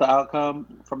 upset about the outcome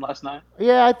from last night?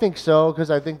 Yeah, I think so because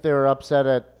I think they were upset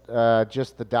at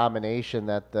just the domination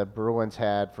that the Bruins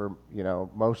had for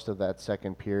most of that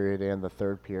second period and the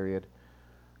third period.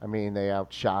 I mean, they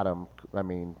outshot them. I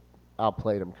mean,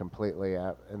 outplayed them completely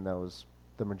in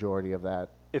the majority of that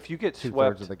If you get 2/3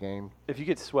 swept of the game. If you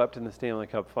get swept in the Stanley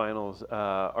Cup Finals,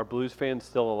 are Blues fans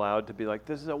still allowed to be like,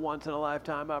 "This is a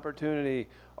once-in-a-lifetime opportunity,"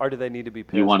 or do they need to be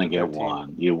pissed? You want to that their get team-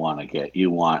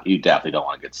 one. You definitely don't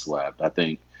want to get swept. I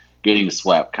think getting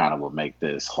swept kind of will make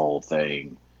this whole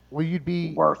thing Well, you'd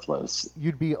be worthless.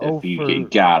 0 If you for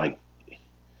gotta,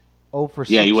 0 for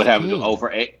 16 yeah, you would have to go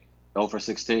over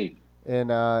 16.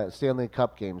 in Stanley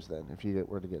Cup games then if you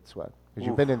were to get swept because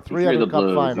you've Oof. been in If 3 you're other the Cup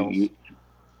Blues, finals.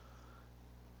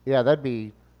 Yeah, that'd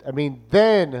be. I mean,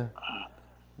 then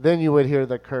you would hear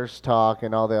the curse talk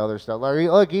and all the other stuff. Like,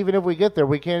 look, even if we get there,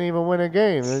 we can't even win a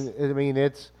game. I mean,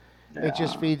 it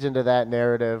just feeds into that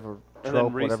narrative or And then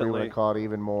trope, whatever you want recently- to call it,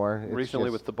 even more. It's Recently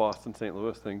just- with the Boston-St.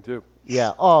 Louis thing too.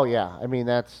 yeah, oh yeah. I mean,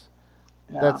 that's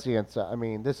Yeah. the inside. I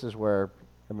mean, this is where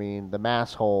the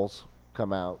mass holes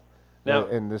come out Now-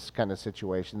 in this kind of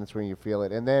situation. That's when you feel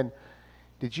it. And then,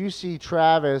 did you see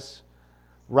Travis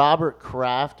Robert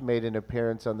Kraft made an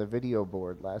appearance on the video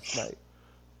board last night.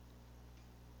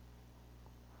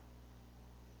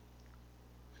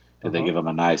 Did they give him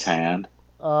a nice hand?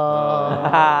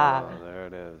 There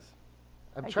it is.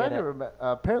 I'm I trying get to it. remember.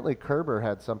 Apparently, Kerber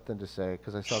had something to say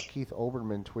because I saw Keith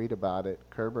Olbermann tweet about it.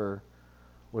 Kerber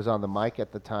was on the mic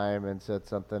at the time and said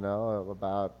something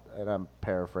about, and I'm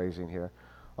paraphrasing here.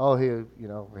 Oh,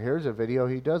 here's a video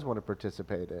he does want to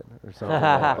participate in, or something like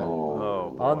that.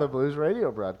 Oh, On boy. the Blues radio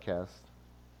broadcast.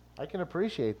 I can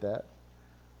appreciate that.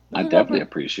 I There's a definitely number-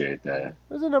 appreciate that.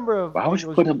 There's a number of. Why would you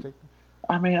angles put can him- take.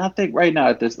 I mean, I think right now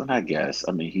at this, and I guess,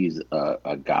 I mean, he's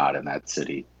a god in that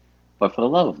city. But for the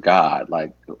love of God,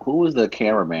 like, who was the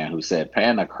cameraman who said,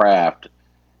 pan the craft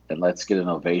and let's get an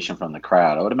ovation from the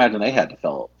crowd? I would imagine they had to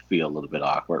feel a little bit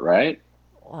awkward, right?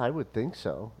 Well, I would think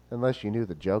so, unless you knew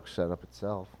the joke set up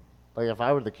itself. Like if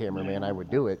I were the cameraman, I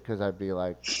would do it because I'd be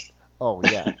like, "Oh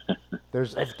yeah,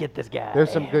 there's Let's get this guy.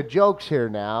 there's some good jokes here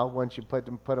now." Once you put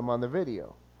them on the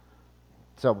video.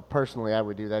 So personally, I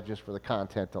would do that just for the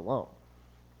content alone.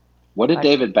 What did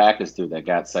David Backus do that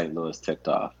got St. Louis ticked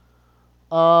off?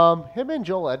 Him and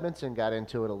Joel Edmondson got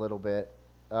into it a little bit.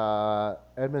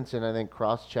 Edmondson, I think,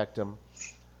 cross-checked him,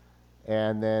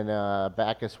 and then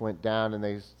Backus went down, and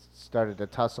they started to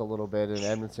tussle a little bit, and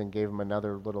Edmondson gave him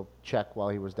another little check while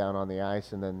he was down on the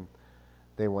ice, and then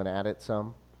they went at it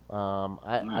some. I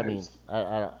mean, Nice.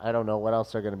 I don't know what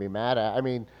else they're going to be mad at. I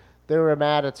mean, they were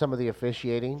mad at some of the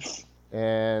officiating,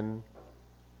 and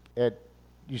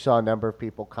you saw a number of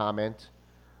people comment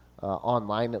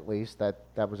online, at least,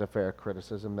 that was a fair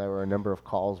criticism. There were a number of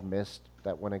calls missed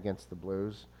that went against the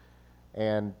Blues,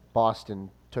 and Boston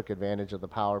took advantage of the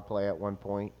power play at one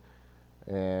point,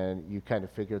 and you kind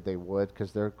of figured they would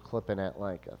because they're clipping at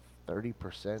like a 30%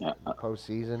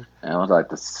 postseason. And it was like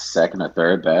the second or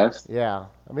third best. Yeah,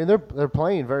 I mean they're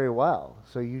playing very well,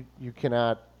 so you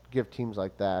cannot give teams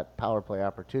like that power play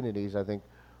opportunities. I think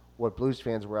what Blues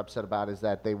fans were upset about is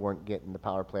that they weren't getting the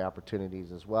power play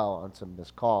opportunities as well on some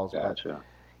missed calls. Gotcha. But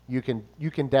you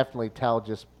can definitely tell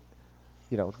just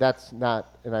that's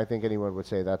not, and I think anyone would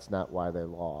say that's not why they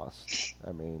lost.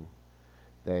 I mean,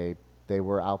 they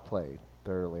were outplayed,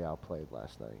 thoroughly outplayed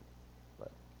last night.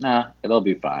 Nah, it'll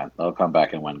be fine. They'll come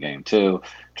back and win game 2.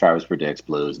 Travis predicts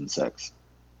Blues in 6.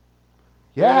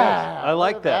 Yeah, I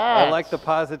like look at that. I like the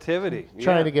positivity.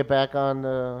 Trying to get back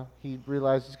on. He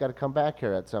realized he's got to come back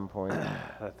here at some point.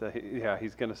 Yeah,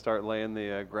 he's going to start laying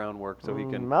the groundwork so he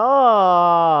can. Oh,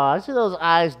 I see those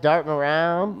eyes darting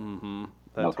around. Mm-hmm.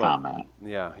 No comment.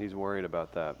 Yeah, he's worried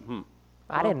about that.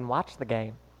 I didn't watch the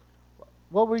game.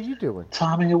 What were you doing?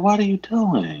 Tommy, what are you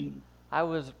doing? I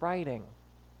was writing.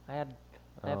 I have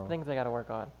Oh. things I got to work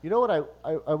on. You know what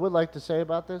I would like to say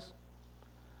about this?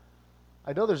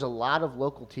 I know there's a lot of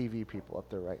local TV people up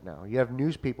there right now. You have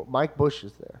news people. Mike Bush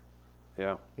is there.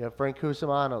 Yeah. You have Frank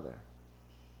Cusimano there.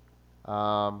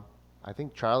 I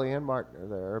think Charlie and Martin are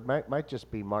there. Or might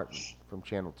just be Martin from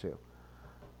Channel 2.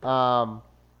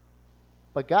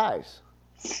 But guys,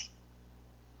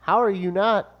 how are you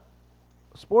not,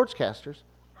 sportscasters,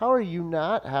 how are you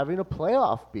not having a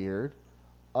playoff beard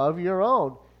of your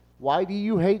own? Why do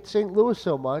you hate St. Louis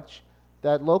so much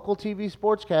that local TV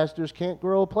sportscasters can't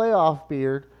grow a playoff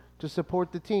beard to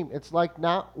support the team? It's like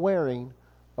not wearing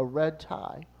a red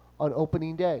tie on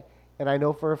opening day. And I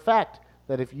know for a fact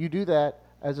that if you do that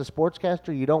as a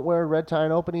sportscaster, you don't wear a red tie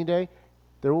on opening day,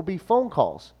 there will be phone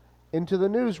calls into the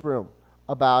newsroom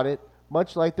about it,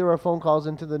 much like there are phone calls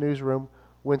into the newsroom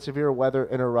when severe weather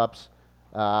interrupts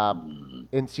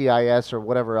NCIS or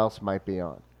whatever else might be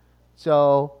on.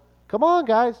 So, come on,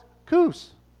 guys.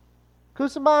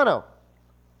 Cusimano.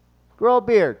 Grow a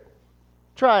beard.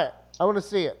 Try it. I want to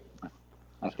see it.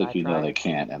 I think I you know tried. they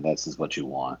can't, and that's just what you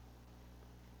want.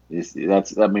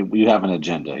 I mean, you have an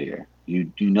agenda here.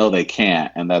 You know they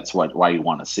can't, and that's why you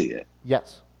want to see it.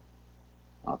 Yes.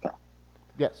 Okay.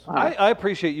 Yes. I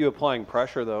appreciate you applying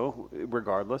pressure, though,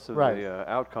 regardless of Right. the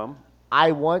outcome. I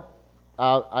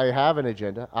have an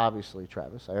agenda, obviously,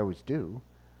 Travis. I always do.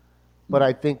 But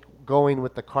I think going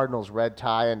with the Cardinals red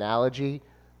tie analogy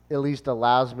at least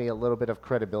allows me a little bit of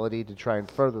credibility to try and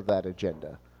further that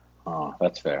agenda. Oh,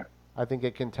 that's fair. I think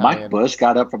it can tie Mike in. Bush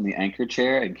got up from the anchor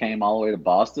chair and came all the way to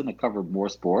Boston to cover more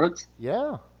sports.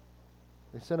 Yeah.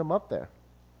 They sent him up there.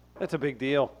 That's a big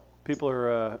deal. People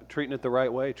are treating it the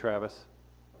right way, Travis.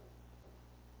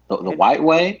 The white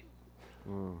way.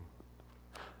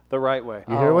 The right way.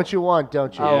 You hear what you want,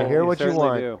 don't you? Oh, You hear we what you certainly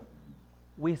want. do.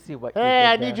 We see what Hey, you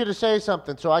I did need there. you to say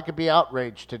something so I could be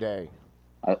outraged today.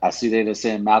 I see they didn't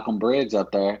send Malcolm Briggs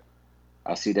up there.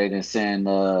 I see they didn't send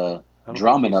don't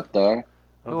Drummond think up there. I don't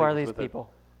Who think are it's these with it. people?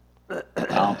 I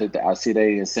don't think that. I see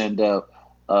they didn't send up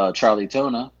Charlie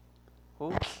Tuna.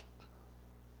 Who?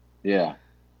 Yeah.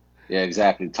 Yeah,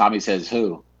 exactly. Tommy says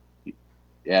who?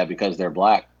 Yeah, because they're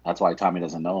black. That's why Tommy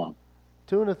doesn't know them.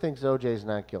 Tuna thinks OJ's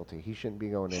not guilty. He shouldn't be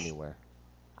going anywhere.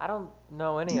 I don't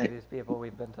know any of these people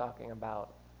we've been talking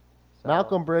about. So.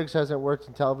 Malcolm Briggs hasn't worked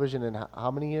in television in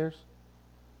how many years?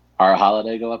 Art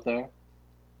Holiday go up there?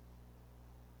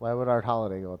 Why would Art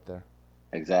Holiday go up there?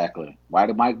 Exactly. Why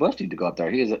did Mike Bush need to go up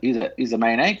there? He's a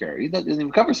main anchor. He doesn't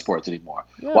even cover sports anymore.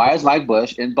 Yeah, Why is Mike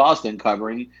Bush in Boston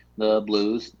covering the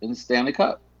Blues in the Stanley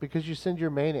Cup? Because you send your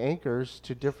main anchors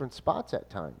to different spots at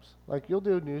times. Like you'll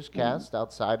do a newscast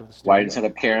outside of the studio. Why didn't you set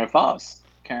up Karen Foss?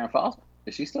 Karen Foss,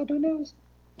 is she still doing news?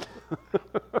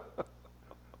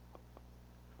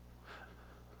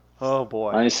 Oh boy.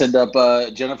 Why didn't you send up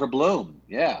Jennifer Bloom?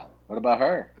 Yeah. What about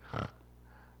her?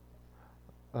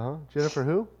 Jennifer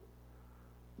who?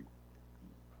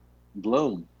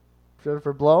 Bloom.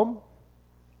 Jennifer Blum?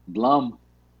 Blum.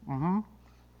 Mm-hmm.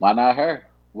 Why not her?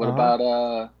 What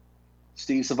about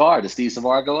Steve Savard? Does Steve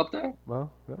Savard go up there?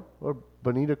 Well, yeah. Or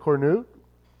Bonita Cornute?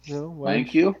 You know, why Thank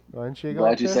didn't you. Why didn't she go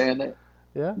Glad up you're there? saying that.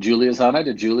 Yeah. Julius Hunter,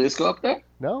 did Julius go up there?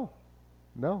 No.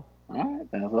 All right,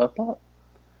 that's what I thought.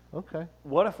 Okay.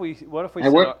 What if we Hey,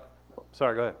 set we're- up-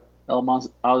 Sorry, go ahead. El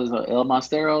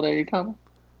Monstero, there you coming?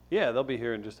 Yeah, they'll be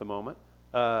here in just a moment.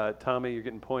 Tommy, you're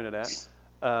getting pointed at.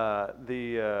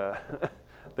 The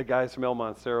the guys from El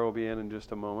Monstero will be in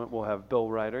just a moment. We'll have Bill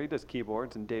Ryder, he does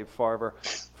keyboards, and Dave Farver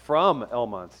from El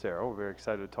Monstero. We're very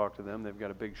excited to talk to them. They've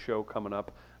got a big show coming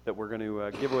up that we're going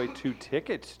to give away 2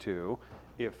 tickets to,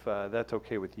 if that's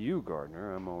okay with you,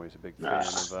 Gardner. I'm always a big fan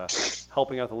of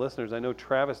helping out the listeners. I know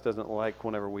Travis doesn't like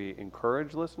whenever we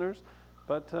encourage listeners,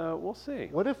 but we'll see.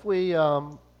 What if we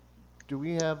do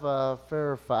we have a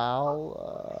fair or foul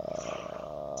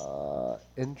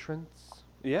entrance?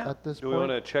 Yeah. At this Do we point?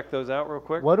 want to check those out real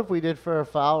quick? What if we did fair or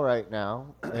foul right now,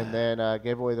 and then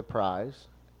gave away the prize,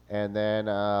 and then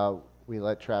we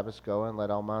let Travis go and let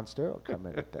El Monstero come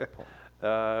in at that point?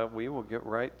 We will get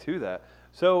right to that.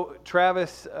 So,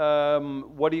 Travis,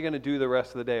 what are you going to do the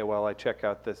rest of the day while I check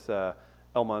out this El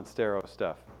Monstero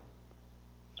stuff?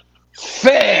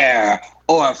 Fair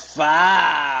or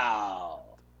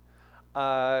foul?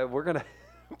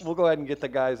 We'll go ahead and get the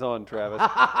guys on, Travis.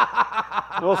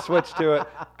 We'll switch to it.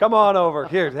 Come on over.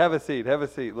 Here, have a seat. Have a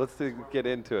seat. Let's get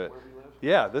into it.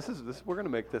 Yeah, this is we're going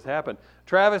to make this happen.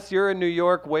 Travis, you're in New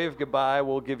York. Wave goodbye.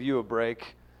 We'll give you a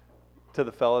break. To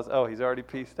the fellas. Oh, he's already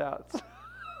peaced out.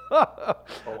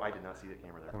 Oh, I did not see the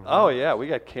camera there. Oh yeah, we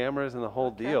got cameras and the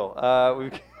whole deal.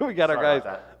 We got our Sorry guys,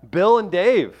 about Bill and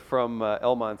Dave from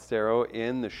El Monstero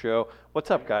in the show. What's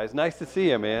up, guys? Nice to see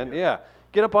you, man. Yeah,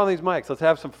 get up on these mics. Let's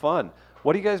have some fun.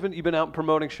 What have you guys been? You've been out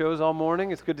promoting shows all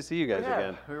morning. It's good to see you guys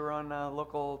again. We were on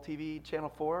local TV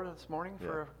Channel 4 this morning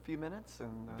for a few minutes,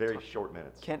 and Very short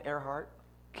minutes. Kent Earhart.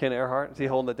 Ken Earhart, is he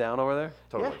holding it down over there?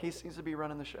 Totally. Yeah, he seems to be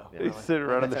running the show. Yeah. He's sitting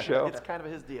running the show. It's kind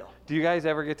of his deal. Do you guys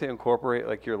ever get to incorporate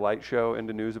like your light show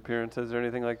into news appearances or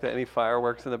anything like that? Any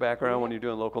fireworks in the background when you're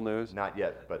doing local news? Not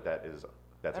yet, but that's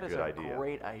That a is good a idea.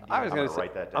 great idea. I was I'm going gonna to say,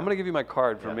 write that I'm down. going to give you my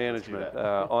card for Yeah, let's do management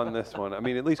that. on this one. I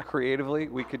mean, at least creatively,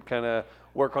 we could kind of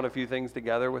work on a few things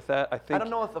together with that. I think. I don't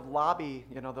know if the lobby,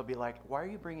 they'll be like, why are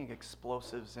you bringing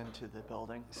explosives into the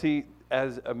building? See,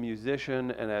 as a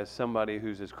musician and as somebody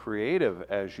who's as creative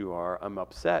as you are, I'm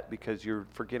upset because you're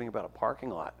forgetting about a parking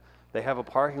lot. They have a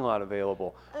parking lot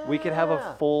available. We could have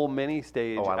a full mini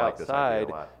stage Oh, I like this idea a outside,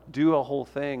 lot. do a whole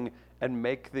thing, and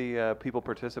make the people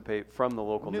participate from the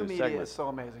local New news media segment. is so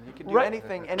amazing. You can do Right.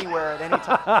 anything, anywhere, at any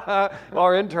time.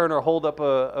 Our intern will hold up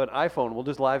an iPhone. We'll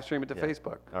just live stream it to Yeah.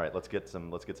 Facebook. All right, let's get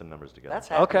some numbers together. That's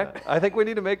happening. Okay, I think we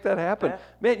need to make that happen. Yeah.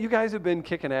 Man, you guys have been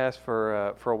kicking ass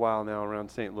for a while now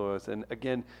around St. Louis, and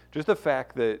again, just the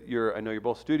fact that I know you're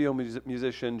both studio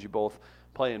musicians, you both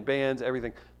play in bands,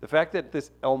 everything. The fact that this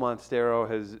El Monstero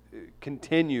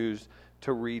continues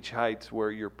to reach heights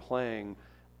where you're playing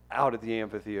out at the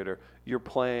amphitheater, you're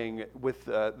playing with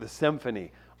the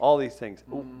symphony, all these things.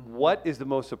 What is the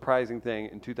most surprising thing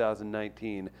in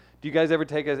 2019? Do you guys ever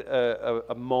take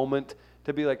a moment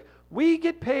to be like, we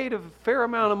get paid a fair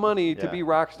amount of money to Yeah. be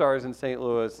rock stars in St.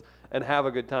 Louis and have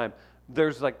a good time?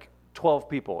 There's like 12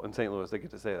 people in St. Louis that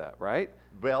get to say that, right?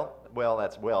 Well,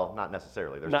 not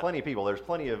necessarily. There's Not- plenty of people. There's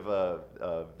plenty of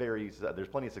there's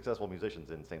plenty of successful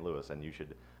musicians in St. Louis, and you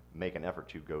should make an effort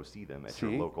to go see them at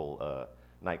your See? local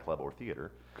nightclub or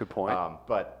theater. Good point.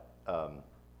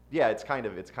 Yeah, it's kind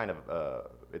of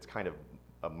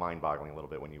mind-boggling a little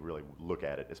bit when you really look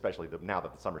at it, especially now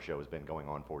that the summer show has been going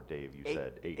on for, Dave, you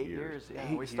said 8 years.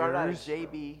 Yeah. 8 We started out years?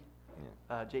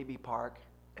 at JB Park,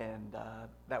 and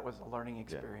that was a learning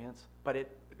experience. But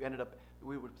it ended up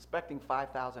we were expecting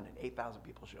 5,000 and 8,000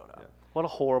 people showed up. What a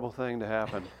horrible thing to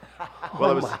happen.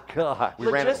 Well, oh it was. my God. We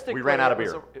ran out of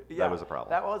Logistically, it beer. was That was the problem.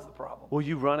 That was the problem. Well,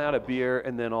 you run out of beer,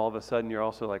 and then all of a sudden you're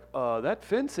also like, that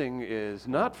fencing is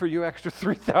not for you extra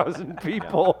 3,000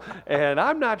 people, and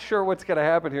I'm not sure what's going to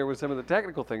happen here with some of the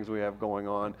technical things we have going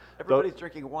on. Everybody's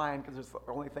drinking wine because it's the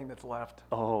only thing that's left.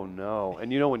 Oh, no.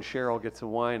 And you know when Cheryl gets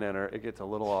some wine in her, it gets a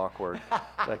little awkward.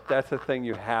 Like, that's the thing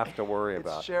you have to worry It's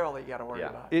about. Cheryl you got to worry Yeah.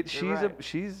 about. She's You're right.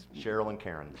 she's Cheryl and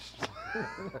Karen.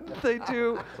 they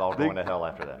do. It's all going to hell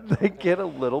after that. They get a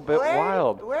little bit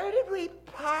wild. Where did we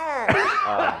park?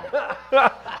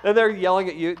 And they're yelling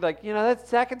at you like, that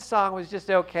second song was just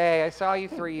okay. I saw you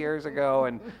 3 years ago,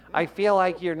 and I feel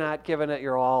like you're not giving it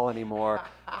your all anymore.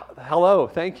 Hello,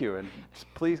 thank you, and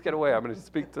please get away. I'm going to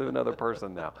speak to another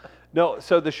person now. No,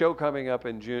 so the show coming up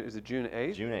in June, is it June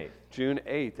 8th? June 8th. June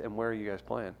 8th, and where are you guys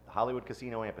playing? Hollywood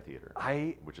Casino Amphitheater,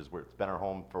 which is where it's been our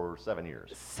home for 7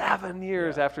 years. 7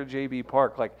 years after JB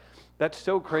Park. Like, that's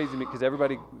so crazy to me because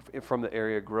everybody from the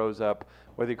area grows up,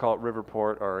 whether you call it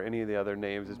Riverport or any of the other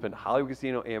names, it's been Hollywood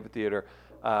Casino Amphitheater.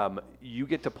 You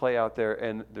get to play out there,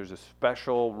 and there's a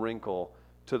special wrinkle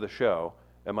to the show.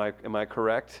 Am I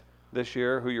correct this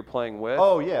year, who you're playing with?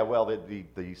 Oh, yeah. Well,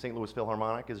 the St. Louis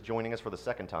Philharmonic is joining us for the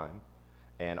second time.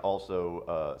 And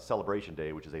also Celebration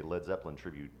Day, which is a Led Zeppelin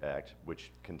tribute act,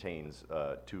 which contains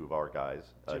two of our guys.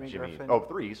 Jimmy Griffin. Oh,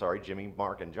 three, sorry. Jimmy,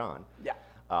 Mark, and John. Yeah.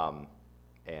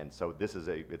 And so this is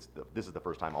the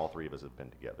first time all three of us have been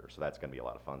together. So that's going to be a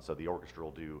lot of fun. So the orchestra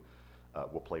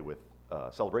will play with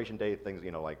Celebration Day, things,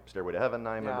 like Stairway to Heaven,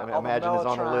 I imagine is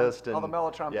on the list. And all the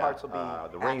Mellotron parts will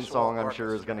be the Rain actual song, I'm sure,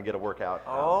 is orchestra. going to get a workout.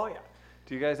 Oh, yeah.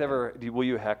 Do you guys will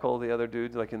you heckle the other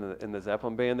dudes like in the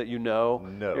Zeppelin band that you know?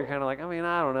 No. You're kind of like, I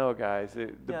don't know, guys.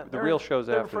 The They're real in- show's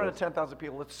they're in after front this. of 10,000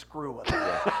 people. Let's screw with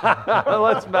them.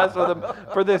 Let's mess with them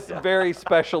for this very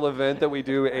special event that we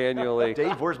do annually.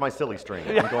 Dave, where's my silly string?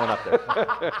 I'm going up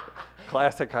there.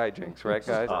 Classic hijinks, right,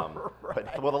 guys?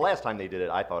 But, well, the last time they did it,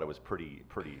 I thought it was pretty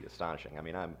astonishing. I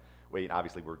mean,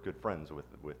 obviously we're good friends with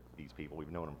these people.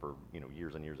 We've known them for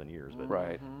years and years and years. But,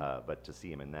 Right. But to see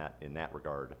them in that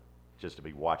regard, just to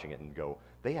be watching it and go,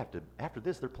 they have to after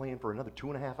this they're playing for another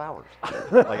 2.5 hours.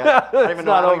 Like I don't even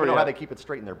not know over how yet. they keep it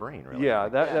straight in their brain. Really. Yeah,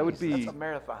 that would be That's a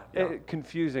marathon.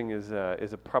 confusing.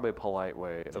 Is probably a polite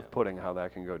way of putting how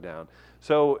that can go down.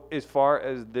 So as far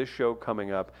as this show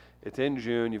coming up, it's in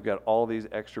June. You've got all these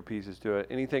extra pieces to it.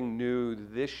 Anything new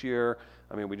this year?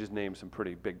 I mean, we just named some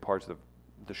pretty big parts of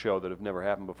the show that have never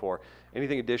happened before.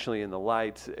 Anything additionally in the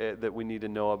lights that we need to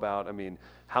know about? I mean,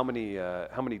 how many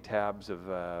tabs of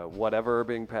whatever are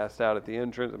being passed out at the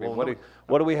entrance? I mean, Well,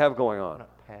 what do we have going on? I'm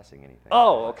not passing anything.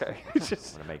 Oh, okay. I'm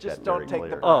gonna make Just that don't very take clear.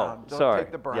 the brown. Oh, Don't sorry.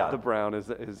 take the brown. Yeah. The brown is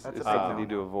a something big we need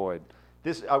to avoid.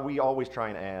 This we always try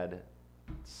and add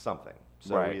something.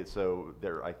 So Right.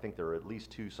 I think there are at least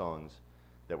 2 songs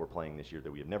that we're playing this year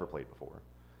that we have never played before.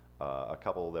 A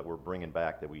couple that we're bringing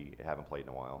back that we haven't played in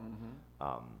a while.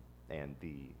 And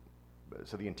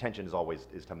so the intention is always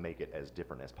to make it as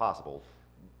different as possible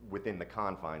within the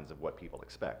confines of what people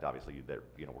expect. Obviously, we're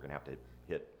going to have to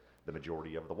hit the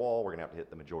majority of The Wall. We're going to have to hit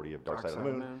the majority of Dark Side of the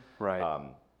Moon. Right.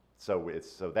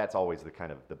 So that's always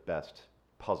the best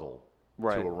puzzle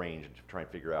Right. to arrange and to try and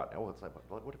figure out. Oh, it's like,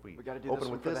 what if we We gotta do open this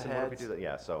with one for this the and what if we heads. do that?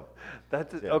 Yeah. So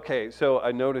That's Yeah. okay. So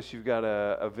I noticed you've got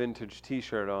a vintage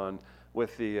T-shirt on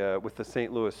with the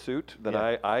St. Louis suit. That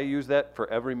Yeah. I use that for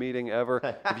every meeting ever.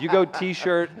 If you go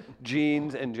T-shirt,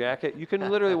 jeans, and jacket, you can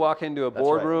literally walk into a That's right.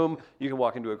 boardroom. You can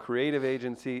walk into a creative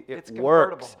agency. It It's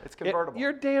convertible. works. It's convertible.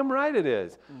 You're damn right it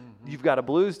is. You've got a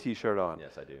blues T-shirt on.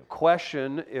 Yes, I do.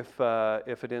 Question: if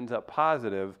it ends up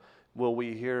positive, will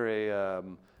we hear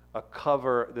a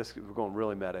cover? We're going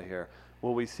really meta here.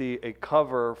 Will we see a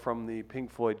cover from the Pink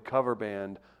Floyd cover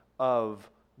band of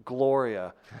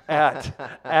Gloria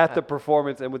at the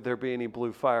performance? And would there be any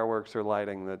blue fireworks or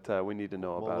lighting that we need to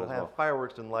know well, about we'll as have well?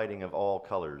 fireworks and lighting of all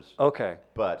colors. Okay.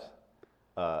 But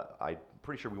I'm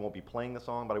pretty sure we won't be playing the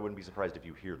song. But I wouldn't be surprised if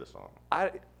you hear the song.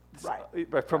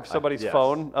 Right from somebody's Yes.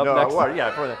 phone up no, next. well,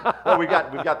 yeah. Well, we've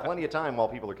got plenty of time while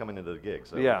people are coming into the gig,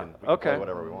 so Yeah, we can okay. play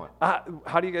whatever we want.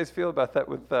 How do you guys feel about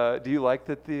that? Do you like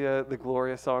that the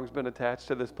Gloria song's been attached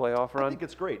to this playoff run? I think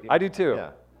it's great. I do too. Yeah.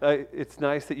 It's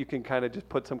nice that you can kind of just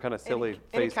put some kind of silly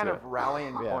Any face kind to of it.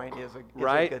 rallying Yeah. point is a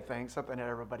Right. good thing. Something that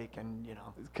everybody can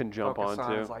Can jump focus on.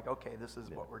 onto. It's like, okay, this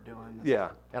is what we're doing. This Yeah.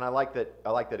 And I like that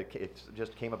it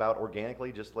just came about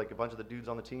organically, just like a bunch of the dudes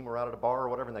on the team were out at a bar or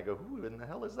whatever, and they go, "Who in the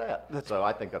hell is that?" So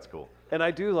I think that's cool. And I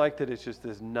do like that it's just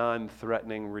this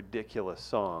non-threatening, ridiculous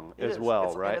song It as is. well,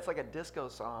 It's- right? And it's like a disco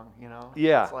song,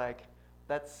 Yeah. It's like,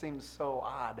 that seems so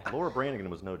odd. Laura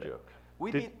Branigan was no joke.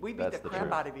 We beat the That's the crap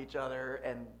truth. out of each other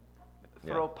and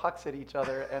throw pucks at each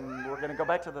other, and we're going to go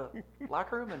back to the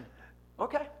locker room and,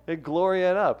 okay. Hey, glory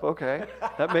it up. Okay,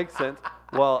 that makes sense.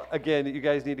 Well, again, you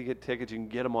guys need to get tickets. You can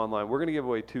get them online. We're going to give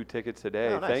away 2 tickets today.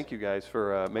 Oh, nice. Thank you guys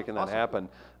for making that Awesome.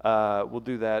 happen. We'll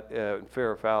do that in fair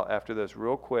or foul after this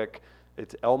real quick.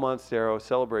 It's El Monstero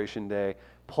Celebration Day,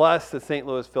 plus the St.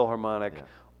 Louis Philharmonic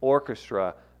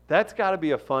Orchestra. That's got to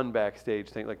be a fun backstage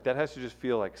thing. Like, that has to just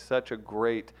feel like such a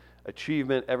great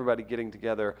achievement, everybody getting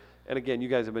together. And again, you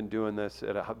guys have been doing this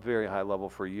at a very high level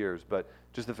for years, but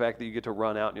just the fact that you get to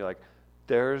run out and you're like,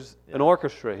 there's an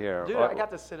orchestra here. Dude, I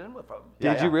got to sit in with them.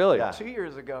 Did you really? Yeah. 2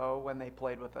 years ago when they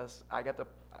played with us, I got to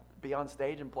be on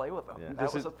stage and play with them. Yeah.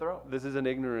 That was a thrill. This is an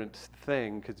ignorant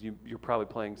thing because you're probably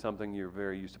playing something you're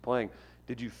very used to playing.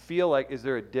 Did you feel like, is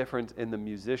there a difference in the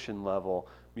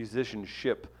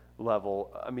musicianship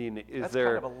level? I mean, is That's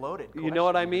there? kind of a loaded You know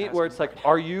what I question you're mean? Where it's asking like,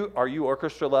 are you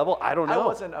orchestra level? I don't I know.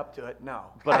 wasn't up to it, no.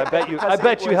 But I bet you. I Because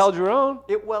bet it you was- held your own.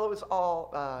 It was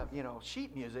all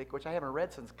sheet music, which I haven't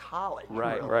read since college.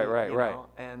 Right, really, you right. know?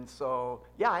 And so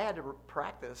I had to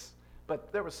practice,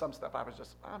 but there was some stuff I'm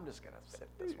just gonna sit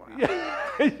this one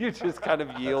out. You just kind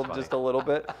of yield funny. just a little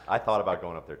bit. I thought about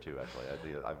going up there too, actually.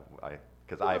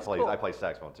 Because I That's play cool. I play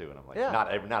saxophone too, and I'm like Yeah.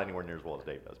 not anywhere near as well as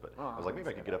Dave does, but Oh, I was like, maybe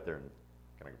I I could get up there and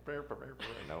kind of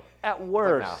no. At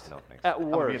worst. No, thanks. At I'm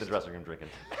gonna be in worst. the dressing room drinking.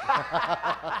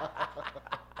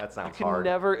 That sounds You can hard.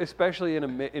 never, especially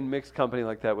in mixed company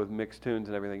like that with mixed tunes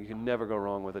and everything, you can never go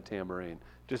wrong with a tambourine.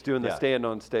 Just doing the Yeah. stand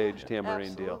on stage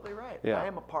tambourine Absolutely deal. right. Yeah. I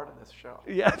am a part of this show.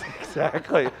 Yeah,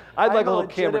 exactly. I'd like I'm a little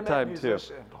camera legitimate time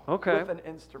musician too. Okay. With an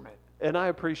instrument. And I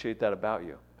appreciate that about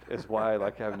you. Is why I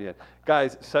like having you in.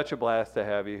 Guys, such a blast to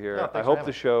have you here. Yeah, thanks I for hope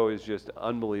having the me. show is just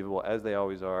unbelievable, as they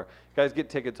always are. Guys, get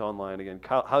tickets online again.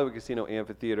 Hollywood Casino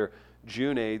Amphitheater,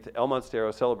 June 8th, El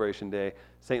Monstero Celebration Day,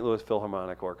 St. Louis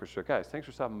Philharmonic Orchestra. Guys, thanks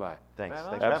for stopping by. Thanks. Right on.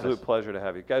 Thanks for having Absolute us. pleasure to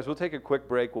have you. Guys, we'll take a quick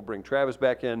break. We'll bring Travis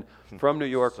back in from New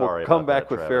York. Sorry We'll come about back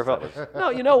that, with Travis. Fairfield. That No,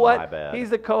 you know what? my bad.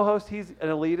 He's the co-host. He's an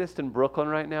elitist in Brooklyn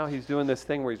right now. He's doing this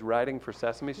thing where he's writing for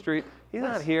Sesame Street. He's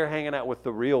not here hanging out with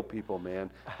the real people, man.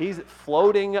 He's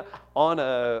floating on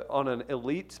an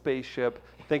elite spaceship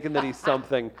thinking that he's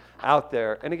something out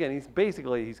there. And again, he's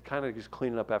kind of just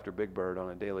cleaning up after Big Bird on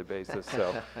a daily basis.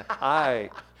 So I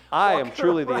am Walking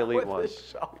truly the around elite with one. this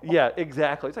shovel. Yeah,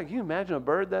 exactly. It's like, you imagine a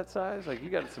bird that size? Like, you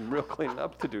got some real cleaning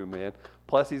up to do, man.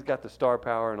 Plus, he's got the star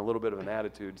power and a little bit of an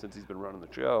attitude since he's been running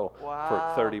the show for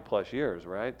Wow. 30 plus years,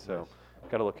 right? So,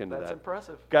 got to look into That's that.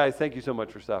 impressive. Guys, thank you so much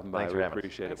for stopping by. Thanks for We having us.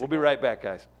 appreciate it. Thanks We'll be right back,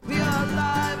 guys. We are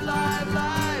live, live,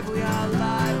 live. We are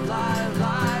live, live,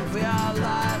 live. We are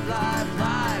live, live,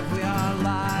 live. We are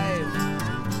live.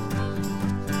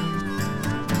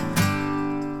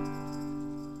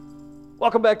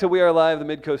 Welcome back to We Are Live, the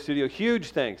Midcoast Studio. Huge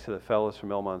thanks to the fellas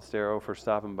from El Monstero for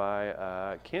stopping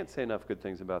by. Can't say enough good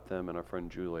things about them and our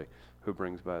friend Julie, who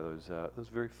brings by those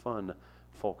very fun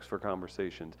folks for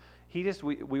conversations.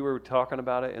 We were talking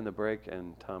about it in the break,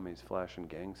 and Tommy's flashing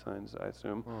gang signs, I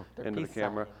assume, They're into the peace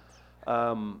camera.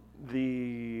 signs.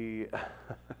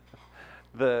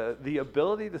 The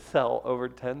ability to sell over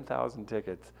 10,000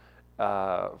 tickets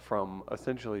from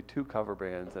essentially 2 cover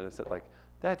bands, and it's like,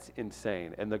 that's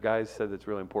insane. And the guys said it's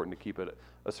really important to keep it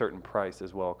a certain price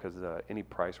as well, because any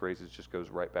price raises just goes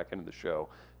right back into the show.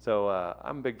 So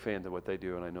I'm a big fan of what they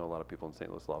do, and I know a lot of people in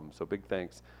St. Louis love them. So big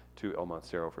thanks to El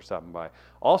Monstero for stopping by.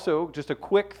 Also, just a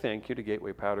quick thank you to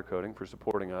Gateway Powder Coating for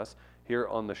supporting us here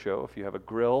on the show. If you have a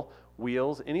grill,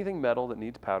 wheels, anything metal that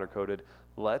needs powder coated,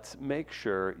 let's make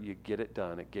sure you get it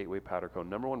done at Gateway Powder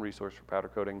Coating. #1 resource for powder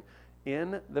coating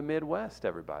in the Midwest,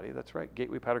 everybody. That's right.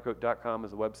 GatewayPowderCoat.com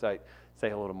is the website. Say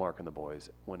hello to Mark and the boys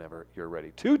whenever you're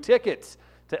ready. 2 tickets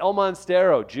to El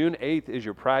Monstero. June 8th is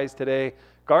your prize today.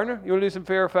 Gardner, you want to do some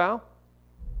fair or foul?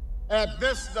 At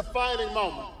this defining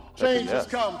moment, change yes.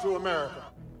 has come to America.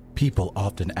 People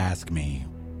often ask me,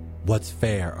 what's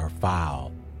fair or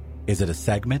foul? Is it a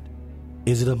segment?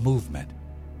 Is it a movement?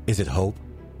 Is it hope?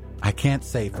 I can't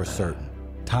say for certain.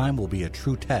 Time will be a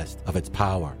true test of its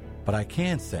power. But I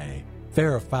can say,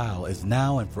 Fair or Foul is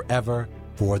now and forever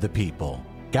for the people.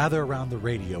 Gather around the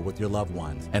radio with your loved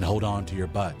ones and hold on to your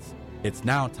butts. It's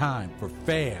now time for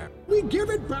Fair We give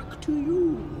it back to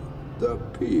you, the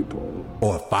people.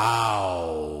 or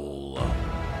Foul.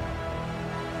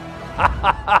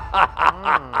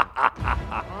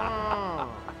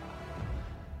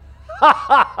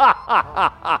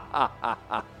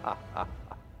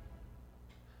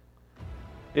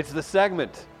 It's the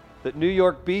segment that New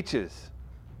York beaches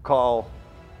call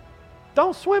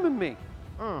Don't Swim in Me.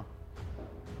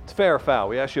 It's fair or foul.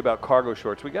 We asked you about cargo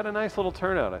shorts. We got a nice little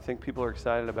turnout. I think people are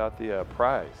excited about the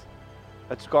prize.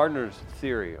 That's Gardner's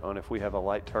theory on if we have a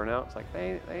light turnout. It's like,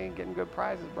 they ain't getting good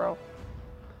prizes, bro.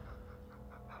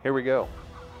 Here we go.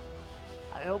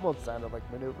 I almost sounded like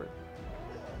Maneuver.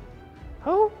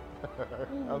 Who?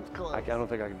 That was close. I don't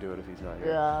think I can do it if he's not here.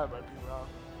 Yeah, I might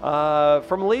be wrong.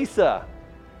 From Lisa.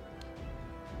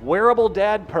 Wearable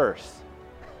dad purse.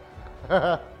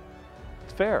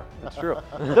 It's fair. It's true.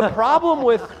 The problem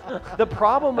with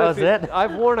was it?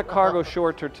 I've worn a cargo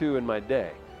short or two in my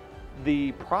day.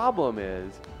 The problem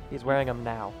is He's wearing them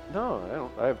now. no, I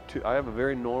don't. I have two. I have a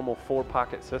very normal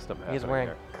 4-pocket system. He's happening wearing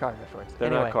here. cargo shorts. They're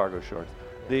anyway, not cargo shorts.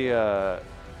 The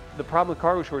problem with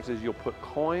cargo shorts is you'll put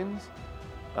coins,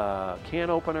 can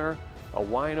opener, a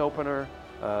wine opener,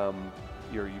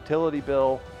 your utility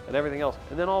bill, and everything else,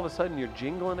 and then all of a sudden you're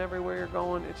jingling everywhere you're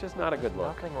going. It's just not a good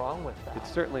look. Nothing wrong with that.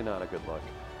 It's certainly not a good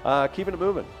look. Keeping it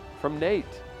moving. From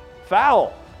Nate.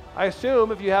 Foul. I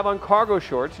assume if you have on cargo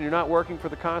shorts and you're not working for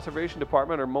the conservation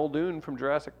department or Muldoon from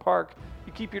Jurassic Park,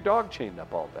 you keep your dog chained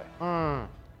up all day.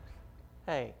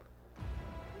 Hey,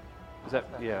 Is that,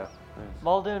 yeah.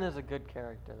 Muldoon is a good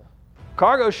character, though.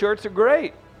 Cargo shorts are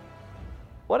great.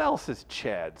 What else is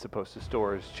Chad supposed to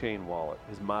store his chain wallet,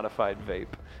 his modified vape,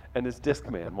 and his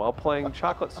Discman while playing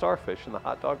chocolate starfish in the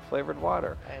hot dog flavored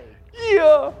water? Hey.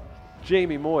 Yeah!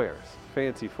 Jamie Moyers,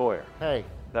 Fancy Foyer. Hey,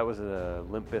 That was a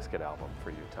Limp Bizkit album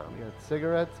for you, Tommy. you got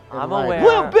cigarettes? and I'm lighter.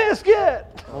 aware. Limp Bizkit!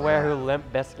 I'm aware who Limp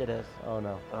Bizkit is. Oh,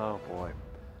 no. Oh boy.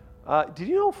 Did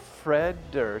you know Fred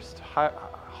Durst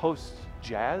hosts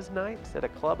jazz nights at a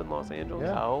club in Los Angeles?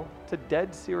 Yeah. No. It's a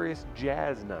dead serious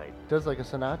jazz night. Does like a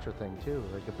Sinatra thing, too,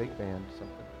 like a big band or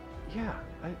something. Yeah.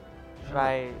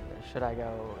 Should I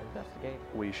go investigate?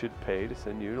 We should pay to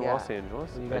send you to Yeah. Los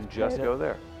Angeles Will you guys and pay just to- go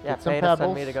there. Yeah, Get some pay to send me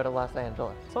pebbles. to go to Los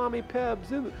Angeles. Tommy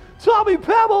Pebbles in the Tommy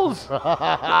Pebbles!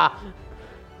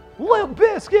 Limp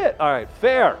Bizkit! All right,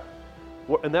 fair.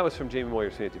 And that was from Jamie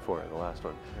Moyer's Fancy Four, the last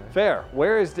one. Okay. Fair.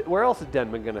 Where else is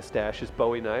Denman going to stash his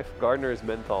Bowie knife, Gardner his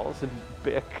menthols, and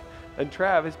Bic, and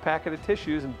Trav his packet of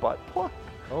tissues and butt plug?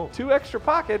 Oh. 2 extra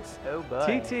pockets. Oh, boy.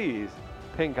 TTs.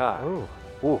 Pink eye. Ooh.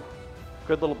 Ooh.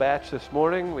 Good little batch this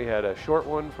morning. We had a short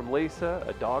one from Lisa,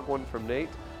 a dog one from Nate,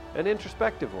 an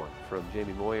introspective one from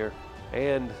Jamie Moyer,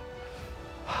 and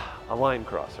a line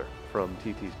crosser from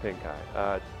TT's Pink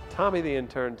Eye. Tommy the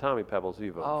intern, Tommy Pebbles, who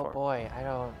you voting Oh for? boy, I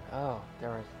don't. Oh,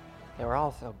 they were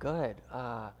all so good.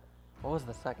 What was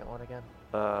the second one again?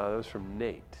 That was from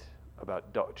Nate about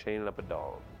chaining up a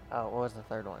dog. Oh, what was the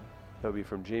third one? That would be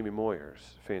from Jamie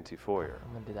Moyer's Fancy Foyer.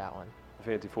 I'm gonna do that one.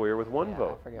 Fancy Foyer with 1 Yeah, I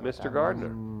vote. forget what Mr. that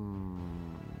Gardner.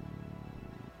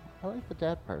 I like the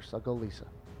dad purse. I'll go Lisa.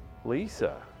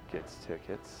 Lisa gets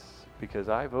tickets because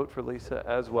I vote for Lisa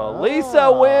as well.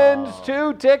 Lisa wins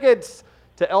 2 tickets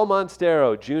to El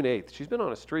Monstero, June 8th. She's been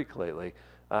on a streak lately.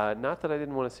 Not that I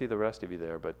didn't want to see the rest of you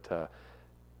there, but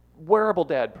wearable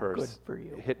dad purse Good for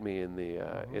you. hit me in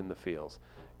the feels.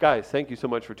 Guys, thank you so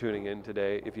much for tuning in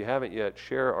today. If you haven't yet,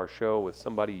 share our show with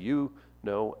somebody you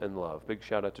know and love. Big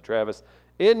shout out to Travis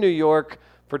in New York,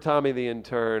 for Tommy the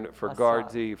intern, for I saw it.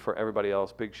 Guardsy, for everybody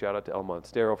else. Big shout out to El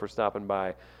Monstero for stopping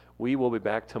by. We will be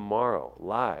back tomorrow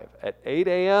live at 8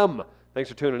 a.m. Thanks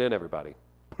for tuning in, everybody.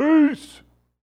 Peace.